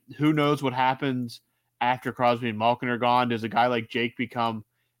 Again, who knows what happens after Crosby and Malkin are gone? Does a guy like Jake become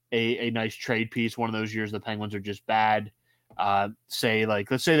a nice trade piece one of those years the Penguins are just bad? Let's say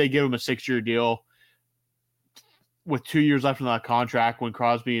they give him a 6-year deal with 2 years left on that contract when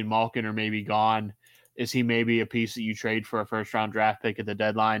Crosby and Malkin are maybe gone. Is he maybe a piece that you trade for a first-round draft pick at the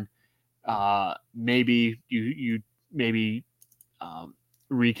deadline? Maybe you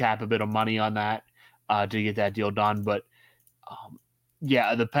recap a bit of money on that to get that deal done. But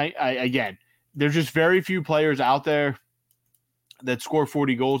again, there's just very few players out there that score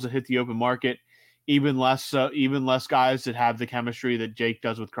 40 goals that hit the open market. Even less guys that have the chemistry that Jake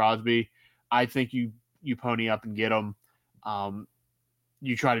does with Crosby. I think you pony up and get them.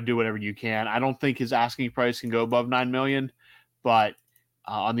 You try to do whatever you can. I don't think his asking price can go above $9 million, but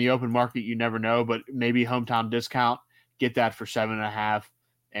on the open market, you never know. But maybe hometown discount, get that for 7.5,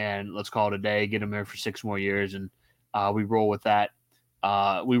 and let's call it a day. Get him there for 6 more years, and we roll with that.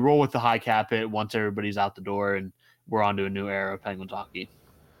 We roll with the high cap hit once everybody's out the door, and we're on to a new era of Penguins hockey.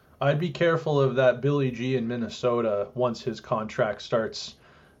 I'd be careful of that Billy G in Minnesota once his contract starts.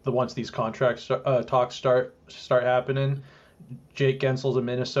 Once these contract talks start happening. Jake Gensel's a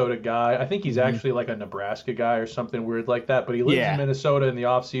Minnesota guy. I think he's actually like a Nebraska guy or something weird like that. But he lives in Minnesota in the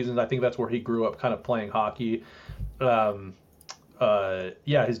off seasons. I think that's where he grew up, kind of playing hockey. His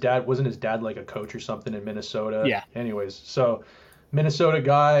dad wasn't like a coach or something in Minnesota. Yeah. Anyways, so Minnesota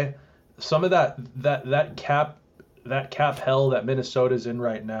guy. Some of that cap hell that Minnesota's in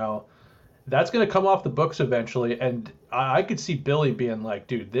right now, that's going to come off the books eventually. And I could see Billy being like,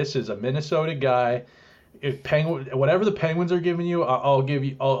 dude, this is a Minnesota guy. If whatever the Penguins are giving you, I'll give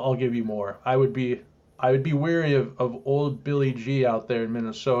you more. I would be wary of old Billy G out there in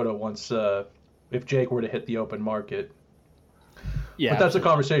Minnesota once if Jake were to hit the open market. Yeah, but that's a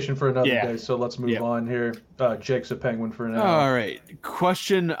conversation for another day. So let's move on here. Jake's a Penguin for now. All right.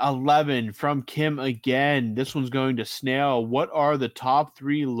 Question 11 from Kim again. This one's going to Snail. What are the top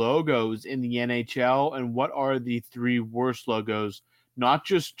 3 logos in the NHL, and what are the 3 worst logos? Not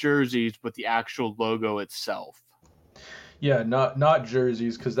just jerseys, but the actual logo itself. Yeah, not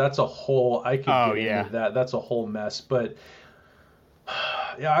jerseys, because that's a whole. I could get into that. That's a whole mess. But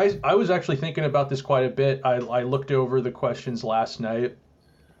yeah, I was actually thinking about this quite a bit. I looked over the questions last night,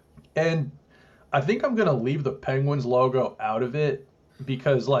 and I think I'm gonna leave the Penguins logo out of it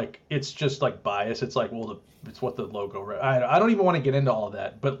because it's just bias. It's it's what the logo. I don't even want to get into all of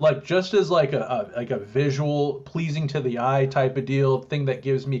that, but just as a visual, pleasing to the eye type of deal, thing that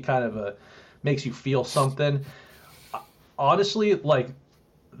gives me kind of makes you feel something. Honestly,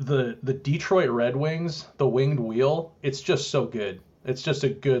 the Detroit Red Wings, the winged wheel, it's just so good. It's just a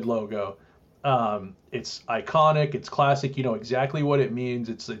good logo. It's iconic. It's classic. You know exactly what it means.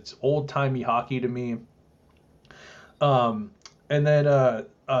 It's old timey hockey to me. And then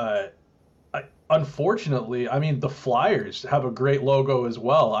unfortunately, I mean, the Flyers have a great logo as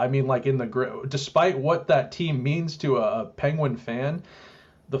well. I mean, despite what that team means to a Penguin fan,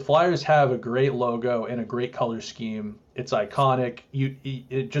 the Flyers have a great logo and a great color scheme. It's iconic.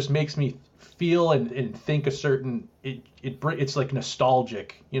 It just makes me feel and think a certain. It's like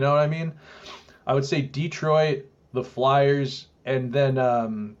nostalgic. You know what I mean? I would say Detroit, the Flyers, and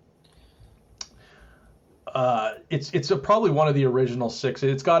then it's probably one of the original 6.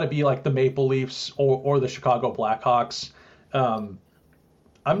 It's got to be like the Maple Leafs or the Chicago Blackhawks.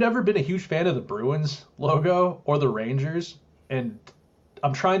 I've never been a huge fan of the Bruins logo or the Rangers, and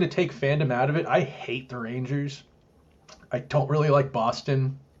I'm trying to take fandom out of it. I hate the Rangers. I don't really like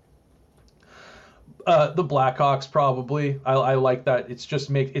Boston. The Blackhawks probably. I like that.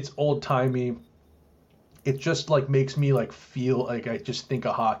 It's old timey. It just like makes me like feel like I just think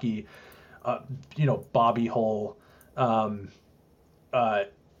of hockey. Bobby Hull. Um, uh,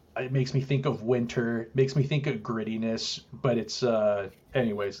 it makes me think of winter. Makes me think of grittiness. But it's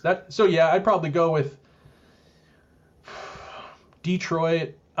anyways that. So yeah, I'd probably go with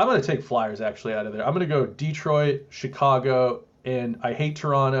Detroit. I'm gonna take Flyers actually out of there. I'm gonna go Detroit, Chicago, and I hate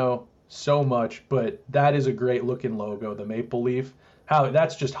Toronto so much, but that is a great looking logo, the Maple Leaf. How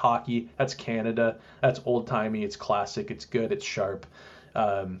that's just hockey. That's Canada. That's old timey. It's classic. It's good. It's sharp.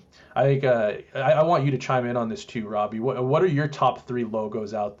 I think I want you to chime in on this too, Robbie. What are your top three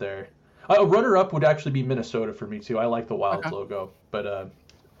logos out there? A runner up would actually be Minnesota for me too. I like the Wild Okay. logo, but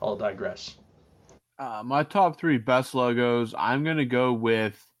I'll digress. My top three best logos. I'm gonna go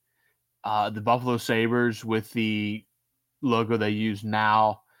with the Buffalo Sabres with the logo they use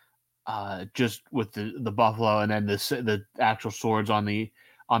now, just with the buffalo, and then the actual swords on the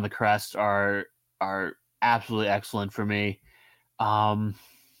crest are absolutely excellent for me. Um,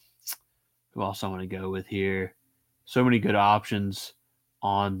 who else I'm gonna go with here? So many good options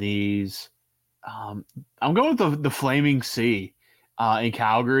on these. Um, I'm going with the Flaming Sea in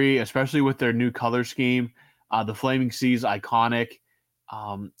Calgary, especially with their new color scheme. The Flaming Sea is iconic,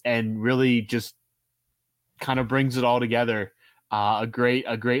 and really just kind of brings it all together. A great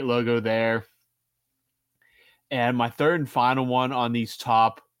logo there. And my third and final one on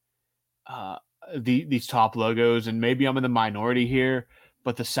uh, these top logos, and maybe I'm in the minority here,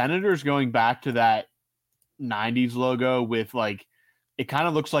 but the Senators going back to that '90s logo with like it kind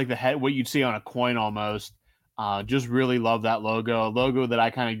of looks like the head what you'd see on a coin almost. Just really love that logo. A logo that I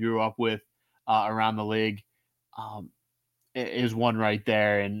kind of grew up with around the league. Um, is one right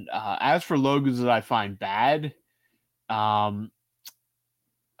there. And as for logos that I find bad, um,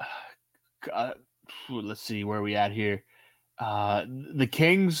 uh, let's see where we at here. The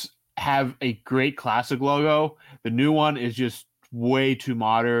Kings have a great classic logo. The new one is just way too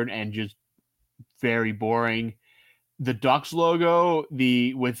modern and just very boring. The Ducks logo,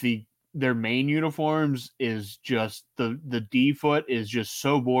 their main uniforms is just the D foot is just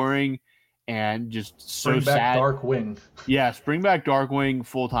so boring and just so Bring back sad. Dark Wing. Yes, bring back Darkwing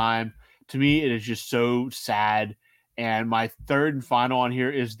full time. To me, it is just so sad. And my third and final on here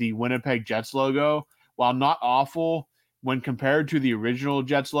is the Winnipeg Jets logo. While not awful, when compared to the original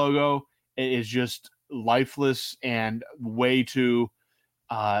Jets logo, it is just lifeless and way too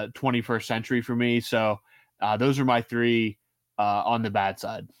 21st century for me. So those are my three on the bad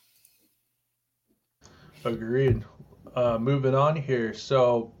side. Agreed. Moving on here.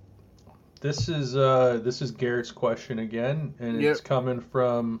 So this is Garrett's question again, and Yep. it's coming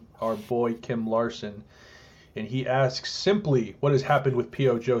from our boy Kim Larson, and he asks simply, "What has happened with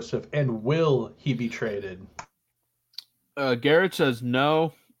P.O. Joseph, and will he be traded?" Garrett says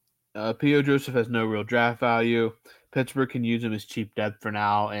no. P.O. Joseph has no real draft value. Pittsburgh can use him as cheap depth for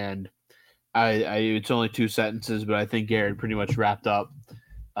now, and I it's only two sentences, but I think Garrett pretty much wrapped up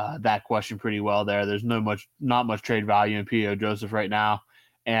that question pretty well there. There's not much trade value in P.O. Joseph right now,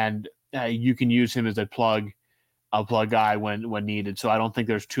 and you can use him as a plug guy when needed. So I don't think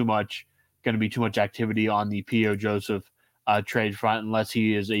there's going to be too much activity on the P.O. Joseph trade front unless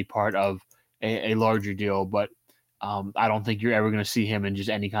he is a part of a larger deal. But I don't think you're ever going to see him in just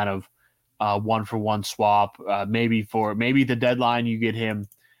any kind of one for one swap. Maybe the deadline you get him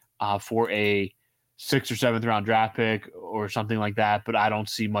for a 6th or 7th round draft pick or something like that. But I don't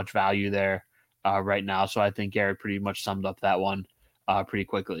see much value there right now. So I think Garrett pretty much summed up that one pretty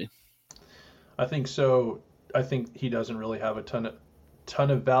quickly. I think so. I think he doesn't really have a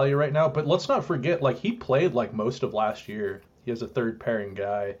ton of value right now. But let's not forget, like he played like most of last year. He has a third pairing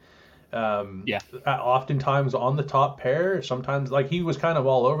guy. Yeah. Oftentimes on the top pair. Sometimes like he was kind of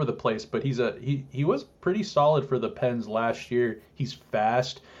all over the place, but he was pretty solid for the Pens last year. He's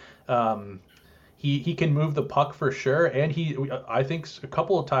fast. Um, he can move the puck for sure, and I think a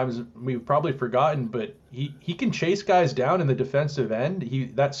couple of times we've probably forgotten, but he can chase guys down in the defensive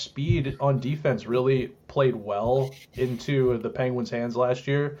end. That speed on defense really played well into the Penguins' hands last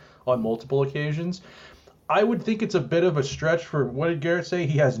year on multiple occasions. I would think it's a bit of a stretch for what did Garrett say?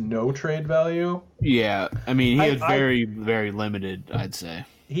 He has no trade value. Yeah, I mean he is I very very limited, I'd say.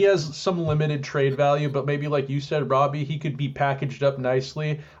 He has some limited trade value, but maybe like you said, Robbie, he could be packaged up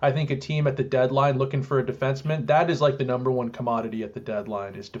nicely. I think a team at the deadline looking for a defenseman, that is like the number one commodity at the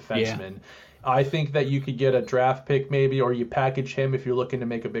deadline is defenseman. Yeah. I think that you could get a draft pick maybe, or you package him if you're looking to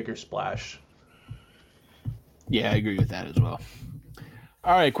make a bigger splash. Yeah, I agree with that as well.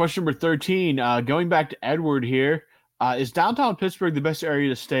 All right, question number 13. Going back to Edward here. Is downtown Pittsburgh the best area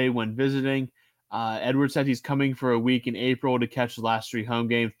to stay when visiting? Edward said he's coming for a week in April to catch the last 3 home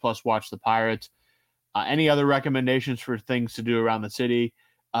games, plus watch the Pirates. Any other recommendations for things to do around the city?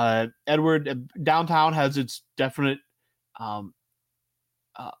 Edward, downtown has its definite um,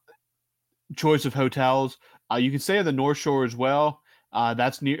 choice of hotels. You can stay on the North Shore as well.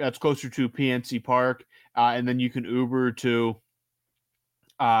 That's closer to PNC Park, and then you can Uber to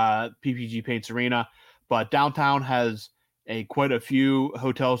PPG Paints Arena. But downtown has quite a few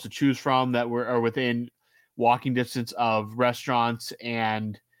hotels to choose from that are within walking distance of restaurants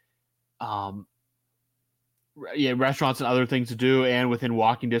and restaurants and other things to do, and within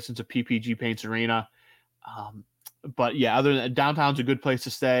walking distance of PPG Paints Arena. But yeah, other than downtown's a good place to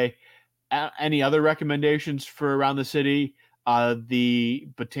stay. Any other recommendations for around the city? The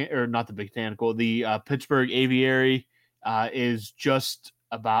Pittsburgh Aviary is just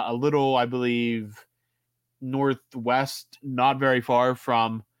about a little, I believe, northwest, not very far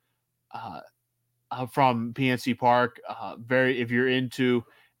from PNC Park. If you're into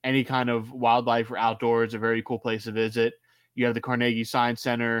any kind of wildlife or outdoors, a very cool place to visit. You have the Carnegie Science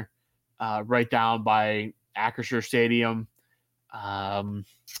Center right down by Acrisure Stadium.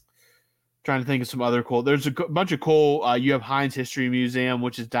 Trying to think of some other cool. There's a bunch of cool. You have Heinz History Museum,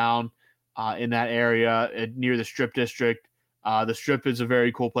 which is down in that area near the Strip District. The Strip is a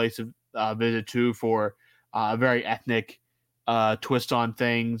very cool place to visit too, for a very ethnic twist on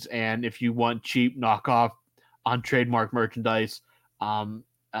things. And if you want cheap knockoff on trademark merchandise,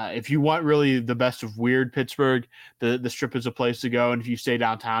 if you want really the best of weird Pittsburgh, the Strip is a place to go. And if you stay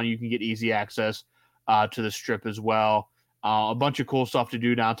downtown, you can get easy access to the Strip as well. A bunch of cool stuff to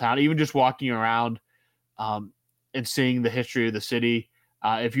do downtown, even just walking around and seeing the history of the city.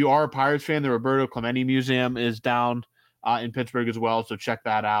 If you are a Pirates fan, the Roberto Clemente Museum is down in Pittsburgh as well, so check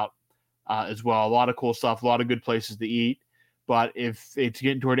that out as well. A lot of cool stuff, a lot of good places to eat. But if it's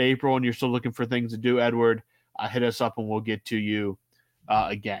getting toward April and you're still looking for things to do, Edward, hit us up and we'll get to you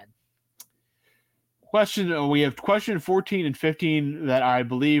again. We have question 14 and 15 that I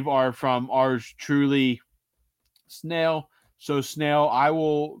believe are from ours truly, Snail. So, Snail, I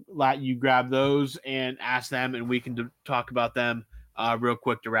will let you grab those and ask them, and we can talk about them real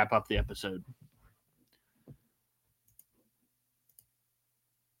quick to wrap up the episode.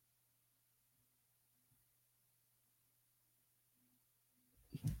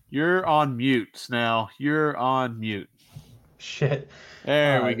 You're on mute, Snail. You're on mute. Shit.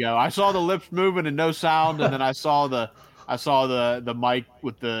 There we go. I saw the lips moving and no sound, and then I saw the mic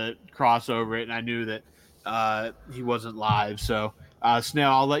with the cross over it, and I knew that he wasn't live. So,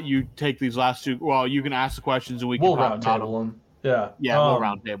 Snail, I'll let you take these last two. Well, you can ask the questions, and we'll round table them. Yeah, we'll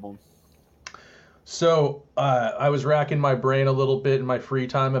round table them. So I was racking my brain a little bit in my free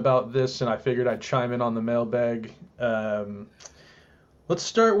time about this, and I figured I'd chime in on the mailbag. Let's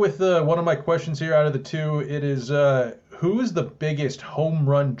start with one of my questions here out of the two. It is, who is the biggest home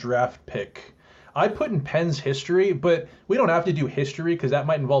run draft pick? I put in Penn's history, but we don't have to do history because that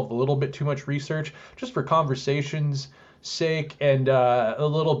might involve a little bit too much research. Just for conversation's sake and a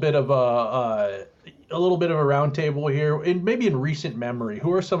little bit of a roundtable here, and maybe in recent memory,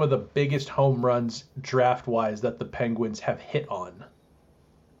 who are some of the biggest home runs draft-wise that the Penguins have hit on?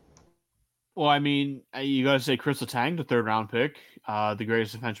 Well, I mean, you got to say Chris Letang, the 3rd-round pick, the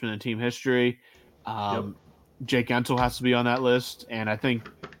greatest defenseman in team history. Yep. Jake Guentzel has to be on that list, and I think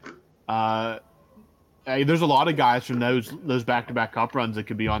there's a lot of guys from those back-to-back cup runs that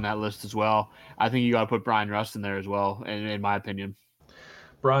could be on that list as well. I think you got to put Brian Rust in there as well, in my opinion.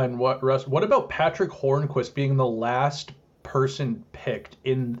 Brian, Rust? What about Patrick Hornquist being the last person picked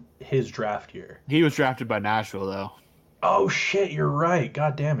in his draft year? He was drafted by Nashville, though. Oh shit, you're right.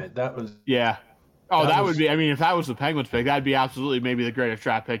 God damn it, that was. Yeah. Oh, that would be. I mean, if that was the Penguins pick, that'd be absolutely maybe the greatest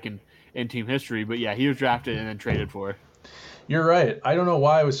draft pick in team history. But yeah, he was drafted and then traded for. You're right. I don't know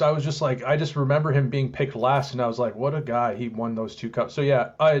why I was just like, I just remember him being picked last, and I was like, what a guy. He won those 2 cups. So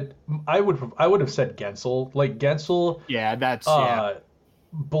yeah, I would have said Guentzel. Like Guentzel. Yeah, that's yeah.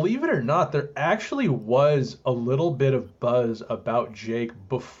 Believe it or not, there actually was a little bit of buzz about Jake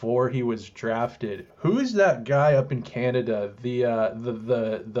before he was drafted. Who's that guy up in Canada?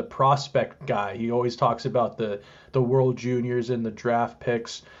 The prospect guy. He always talks about the World Juniors and the draft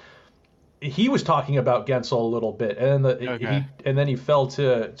picks. He was talking about Guentzel a little bit, and then he fell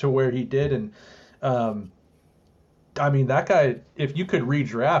to where he did. And I mean, that guy, if you could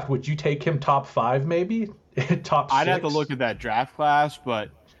redraft, would you take him top 5 maybe? Top 6? I'd have to look at that draft class, but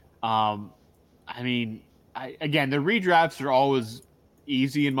I mean, again, the redrafts are always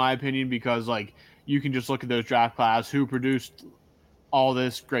easy in my opinion because like you can just look at those draft class who produced all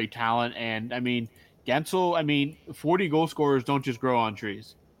this great talent, and I mean Guentzel. I mean, 40 goal scorers don't just grow on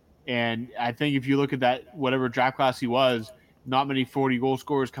trees. And I think if you look at that, whatever draft class he was, not many 40 goal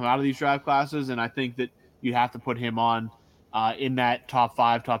scorers come out of these draft classes. And I think that you have to put him on in that top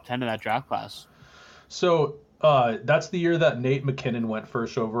 5, top 10 of that draft class. So that's the year that Nate McKinnon went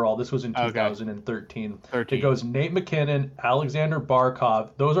first overall. This was in Okay. 2013. It 13. goes Nate McKinnon, Alexander Barkov.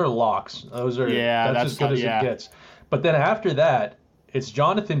 Those are locks. Yeah, That's as good as it yeah. gets. But then after that, it's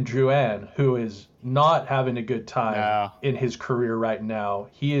Jonathan Drouin, who is not having a good time No. in his career right now.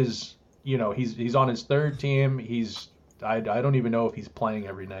 He is, he's on his third team. I don't even know if he's playing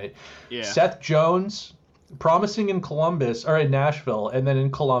every night. Yeah. Seth Jones, promising in Columbus or in Nashville, and then in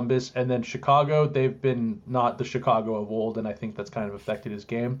Columbus, and then Chicago. They've been not the Chicago of old, and I think that's kind of affected his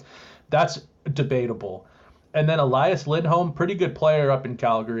game. That's debatable. And then Elias Lindholm, pretty good player up in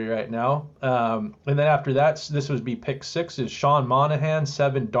Calgary right now. And then after that, this would be pick 6 is Sean Monahan,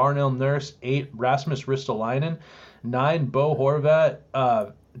 7 Darnell Nurse, 8 Rasmus Ristolainen, 9 Bo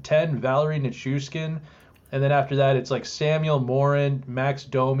Horvat, 10 Valerie Nichushkin, and then after that, it's like Samuel Morin, Max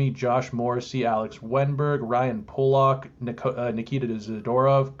Domi, Josh Morrissey, Alex Wenberg, Ryan Pollock, Nikita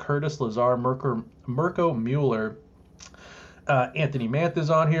Zadorov, Curtis Lazar, Mirko Mueller, Anthony Mantha's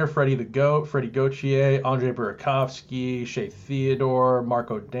on here, Freddie the Goat, Freddie Gauthier, Andre Burakovsky, Shea Theodore,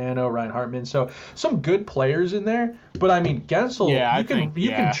 Marco Dano, Ryan Hartman. So some good players in there. But I mean, Gensel, Yeah, you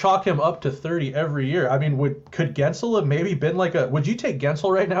can chalk him up to 30 every year. I mean, could Gensel have maybe been like would you take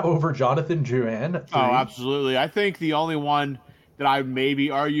Gensel right now over Jonathan Drouin at 3? Oh, absolutely. I think the only one that I maybe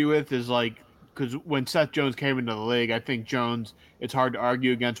argue with is because when Seth Jones came into the league, I think Jones, it's hard to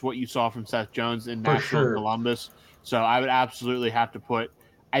argue against what you saw from Seth Jones in For Nashville and sure. Columbus. So I would absolutely have to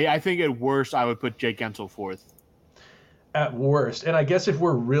I think at worst, I would put Jake Gensel 4th. At worst. And I guess if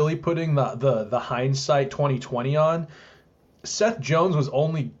we're really putting the hindsight 2020 on, Seth Jones was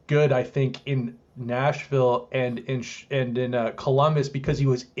only good, I think, in Nashville and in Columbus because he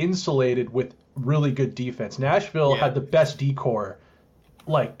was insulated with really good defense. Nashville had the best decor,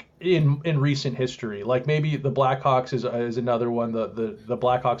 like in recent history. Like maybe the Blackhawks is another one, the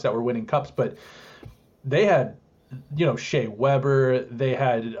Blackhawks that were winning cups, but they had Shea Weber, they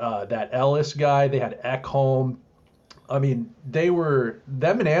had that Ellis guy, they had Ekholm. I mean,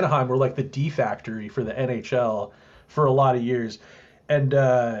 them in Anaheim were like the D factory for the NHL for a lot of years. And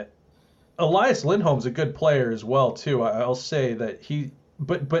Elias Lindholm's a good player as well too. I'll say that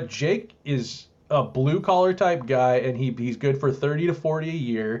but Jake is a blue collar type guy, and he's good for 30 to 40 a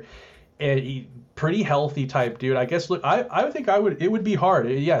year, and he pretty healthy type dude. I guess look, I would think it would be hard.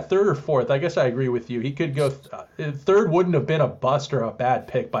 Yeah, 3rd or 4th. I guess I agree with you. He could go 3rd. Wouldn't have been a bust or a bad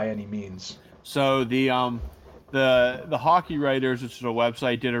pick by any means. So the Hockey Writers, which is a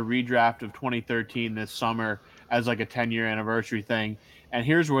website, did a redraft of 2013 this summer as like a 10-year anniversary thing. And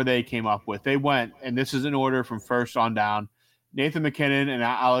here's where they came up with. They went, and this is in order from first on down: Nathan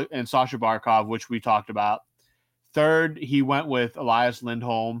McKinnon and Sasha Barkov, which we talked about. 3rd, he went with Elias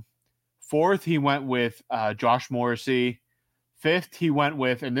Lindholm. 4th, he went with Josh Morrissey. 5th, he went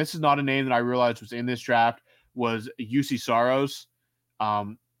with, and this is not a name that I realized was in this draft, was UC Saros.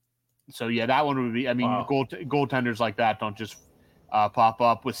 So yeah, that one would be. I mean, Wow. Goaltenders like that don't just pop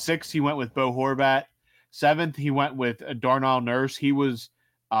up. With 6th, he went with Bo Horvat. 7th, he went with Darnell Nurse. He was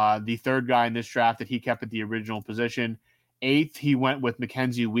the 3rd guy in this draft that he kept at the original position. 8th, he went with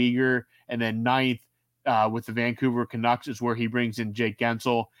Mackenzie Weegar, and then 9th with the Vancouver Canucks is where he brings in Jake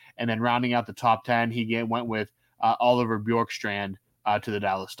Gensel, and then rounding out the top 10, he went with Oliver Bjorkstrand to the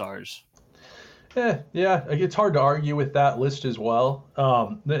Dallas Stars. Yeah, it's hard to argue with that list as well.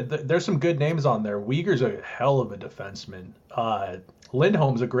 There's some good names on there. Uyghur's a hell of a defenseman.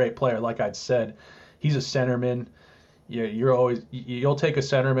 Lindholm's a great player, like I'd said. He's a centerman. You'll take a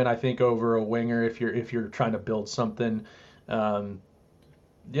centerman, I think, over a winger if you're trying to build something.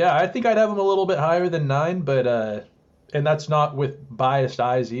 Yeah, I think I'd have him a little bit higher than 9, but and that's not with biased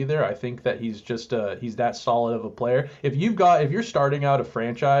eyes either. I think that he's that solid of a player. If you're starting out a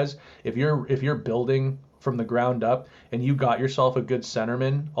franchise, if you're building from the ground up and you got yourself a good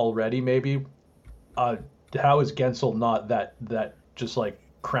centerman already, maybe how is Gensel not that just like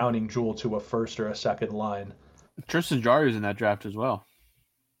crowning jewel to a first or a second line? Tristan Jarry's in that draft as well.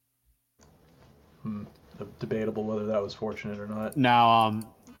 Debatable whether that was fortunate or not. Now,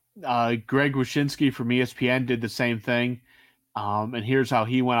 Greg Wyshynski from ESPN did the same thing. And here's how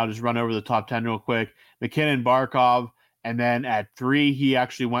he went. I'll just run over the top 10 real quick. McKinnon, Barkov, and then at 3, he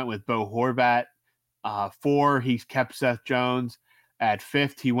actually went with Bo Horvat. 4, he kept Seth Jones. At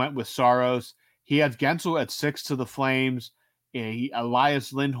 5th, he went with Saros. He has Gensel at 6 to the Flames.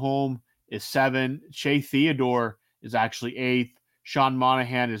 Elias Lindholm is 7. Shea Theodore is actually 8th. Sean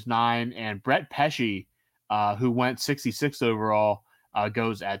Monahan is 9. And Brett Pesce, who went 66th overall,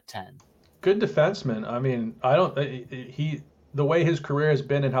 goes at 10. Good defenseman. I mean, I don't he the way his career has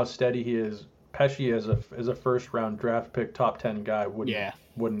been and how steady he is. Pesci as a first round draft pick, top 10 guy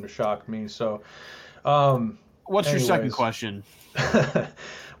wouldn't have shocked me. So, What's your second anyways, question?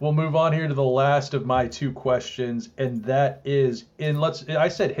 we'll move on here to the last of my two questions, and that is I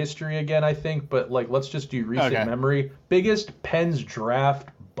said history again, I think, but let's just do recent memory. Biggest Pens draft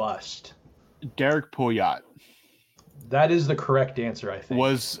bust. Derek Pouliot. That is the correct answer, I think.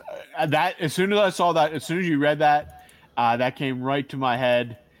 Was that as soon as I saw that, as soon as you read that, that came right to my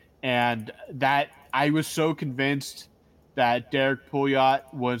head, and that I was so convinced that Derek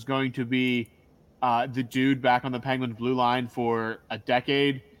Pouliot was going to be the dude back on the Penguins blue line for a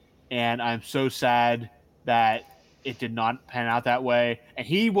decade, and I'm so sad that it did not pan out that way. And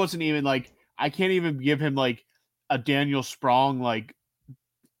he wasn't even I can't even give him a Daniel Sprong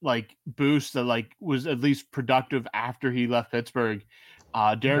boost that was at least productive after he left Pittsburgh.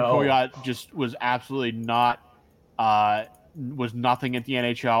 Derek Pouliot just was absolutely not was nothing at the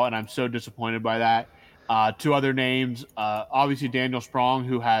NHL, and I'm so disappointed by that. Two other names, obviously Daniel Sprong,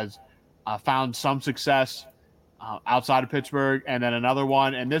 who has found some success outside of Pittsburgh, and then another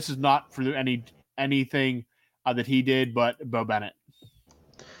one, and this is not for anything that he did, but Bo Bennett.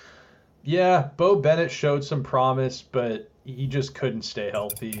 Yeah, Bo Bennett showed some promise, but he just couldn't stay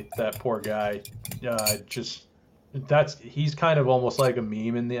healthy. That poor guy. He's kind of almost like a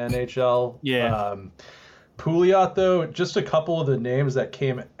meme in the NHL. Yeah. Pouliot, though, just a couple of the names that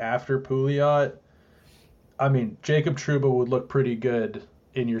came after Pouliot. I mean, Jacob Trouba would look pretty good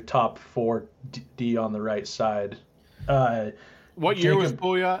in your top 4 D on the right side. What year was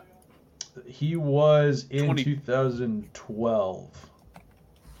Pouliot? He was in 2012.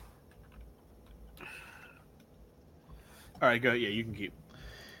 All right, go. Yeah, you can keep.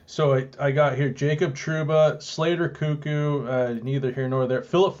 So I got here Jacob Trouba, Slater Cuckoo, neither here nor there.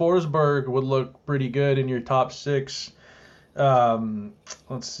 Philip Forsberg would look pretty good in your top 6.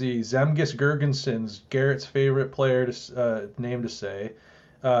 Let's see. Zemgus Girgensons, Garrett's favorite player name to say.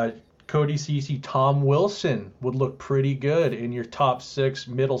 Cody Ceci, Tom Wilson would look pretty good in your top 6,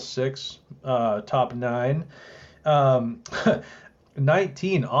 middle 6, top 9.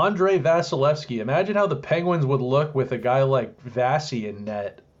 19, Andrei Vasilevsky. Imagine how the Penguins would look with a guy like Vasi in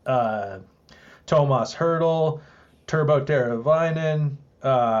net. Tomas Hertl, Turbo Teravainen,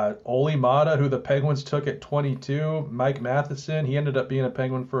 Oli Mata, who the Penguins took at 22. Mike Matheson, he ended up being a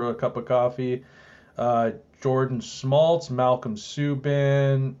Penguin for a cup of coffee. Jordan Schmaltz, Malcolm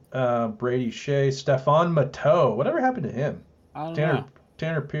Subban, Brady Shea, Stefan Matteau. Whatever happened to him? I don't know.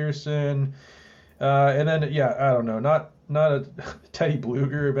 Tanner Pearson. And then, I don't know. Not a Teddy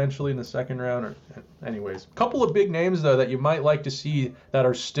Bluger eventually in the second round. Anyways, a couple of big names, though, that you might like to see that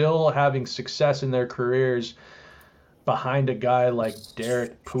are still having success in their careers behind a guy like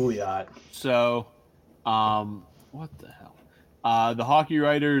Derek Pouliot. So, what the hell? The Hockey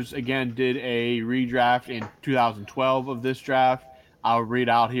Writers, again, did a redraft in 2012 of this draft. I'll read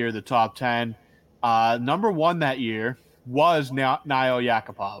out here the top 10. Number 1 that year was Nail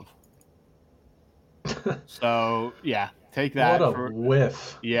Yakupov. So, yeah, take that. What a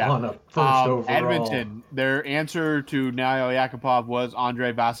whiff on a first overall. Edmonton, their answer to Nail Yakupov was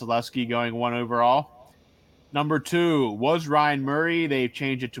Andrei Vasilevsky going 1 overall. Number 2 was Ryan Murray. They've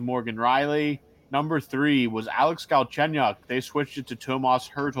changed it to Morgan Riley. Number 3 was Alex Galchenyuk. They switched it to Tomas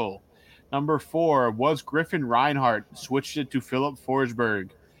Hertl. Number 4 was Griffin Reinhart. Switched it to Philip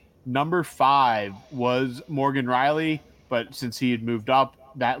Forsberg. Number 5 was Morgan Riley, but since he had moved up,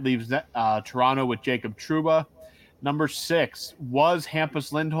 that leaves Toronto with Jacob Trouba. Number 6 was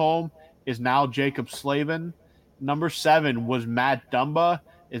Hampus Lindholm, is now Jacob Slavin. Number 7 was Matt Dumba,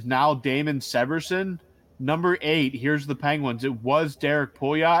 is now Damon Severson. Number 8, here's the Penguins. It was Derek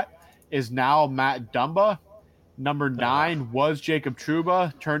Pouliot, is now Matt Dumba. Number 9 was Jacob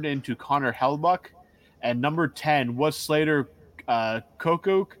Trouba, turned into Connor Hellebuyck. And number 10 was Slater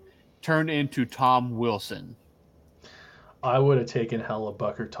Kokuk, turned into Tom Wilson. I would have taken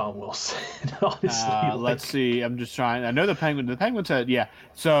Hellebuyck or Tom Wilson, honestly. Let's see. I'm just trying. I know the Penguins had, yeah.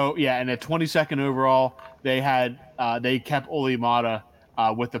 So, yeah, and at 22nd overall, they kept Oli Mata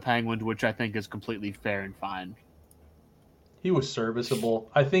with the Penguins, which I think is completely fair and fine. He was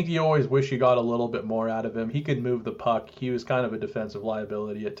serviceable. I think you always wish you got a little bit more out of him. He could move the puck. He was kind of a defensive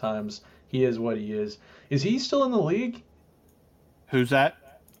liability at times. He is what he is. Is he still in the league? Who's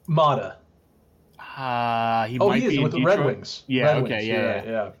that? Mata. He might is be with the Red Wings. Yeah, Red okay, Wings.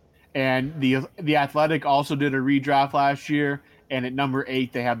 Yeah. And the Athletic also did a redraft last year, and at number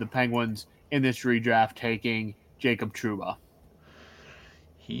 8 they have the Penguins in this redraft taking Jacob Trouba.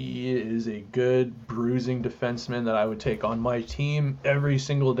 He is a good bruising defenseman that I would take on my team every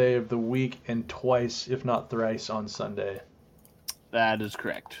single day of the week and twice, if not thrice, on Sunday. That is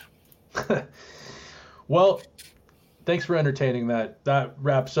correct. Well, thanks for entertaining that. That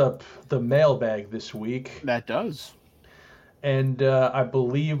wraps up the mailbag this week. That does. And I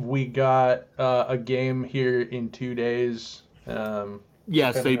believe we got a game here in 2 days.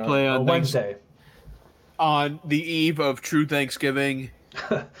 Yes, they play on Wednesday. On the eve of True Thanksgiving.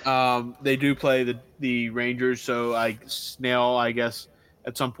 They do play the Rangers, so Snail, I guess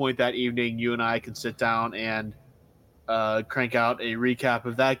at some point that evening you and I can sit down and crank out a recap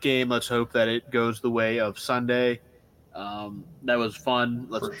of that game. Let's hope that it goes the way of Sunday. That was fun.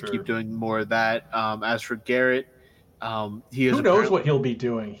 Let's keep doing more of that. As for Garrett, who knows what he'll be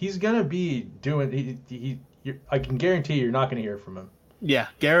doing? He's gonna be doing. I can guarantee you're not gonna hear from him. Yeah,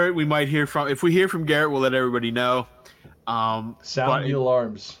 Garrett, we might hear from. If we hear from Garrett, we'll let everybody know. Sound the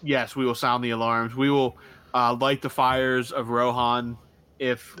alarms. Yes, we will sound the alarms. We will light the fires of Rohan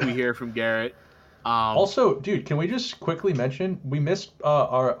if we hear from Garrett. Also, dude, can we just quickly mention we missed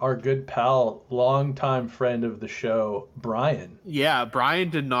our good pal, longtime friend of the show, Brian. Yeah,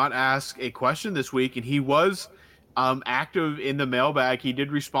 Brian did not ask a question this week, and he was active in the mailbag. He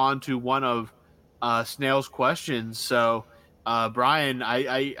did respond to one of Snail's questions. So, Brian,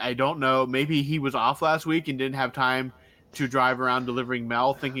 I don't know. Maybe he was off last week and didn't have time to drive around delivering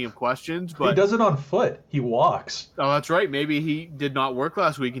mail, thinking of questions. But he does it on foot. He walks. Oh, that's right. Maybe he did not work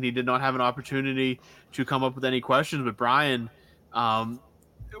last week and he did not have an opportunity to come up with any questions. But Brian,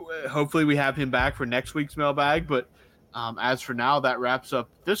 hopefully we have him back for next week's mailbag. But as for now, that wraps up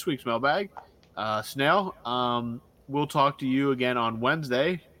this week's mailbag. Snail, we'll talk to you again on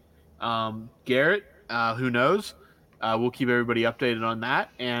Wednesday. Garrett, who knows? We'll keep everybody updated on that.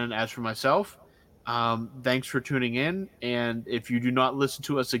 And as for myself, thanks for tuning in. And if you do not listen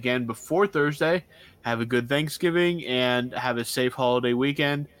to us again before Thursday, have a good Thanksgiving and have a safe holiday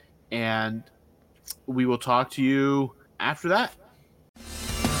weekend. And we will talk to you after that.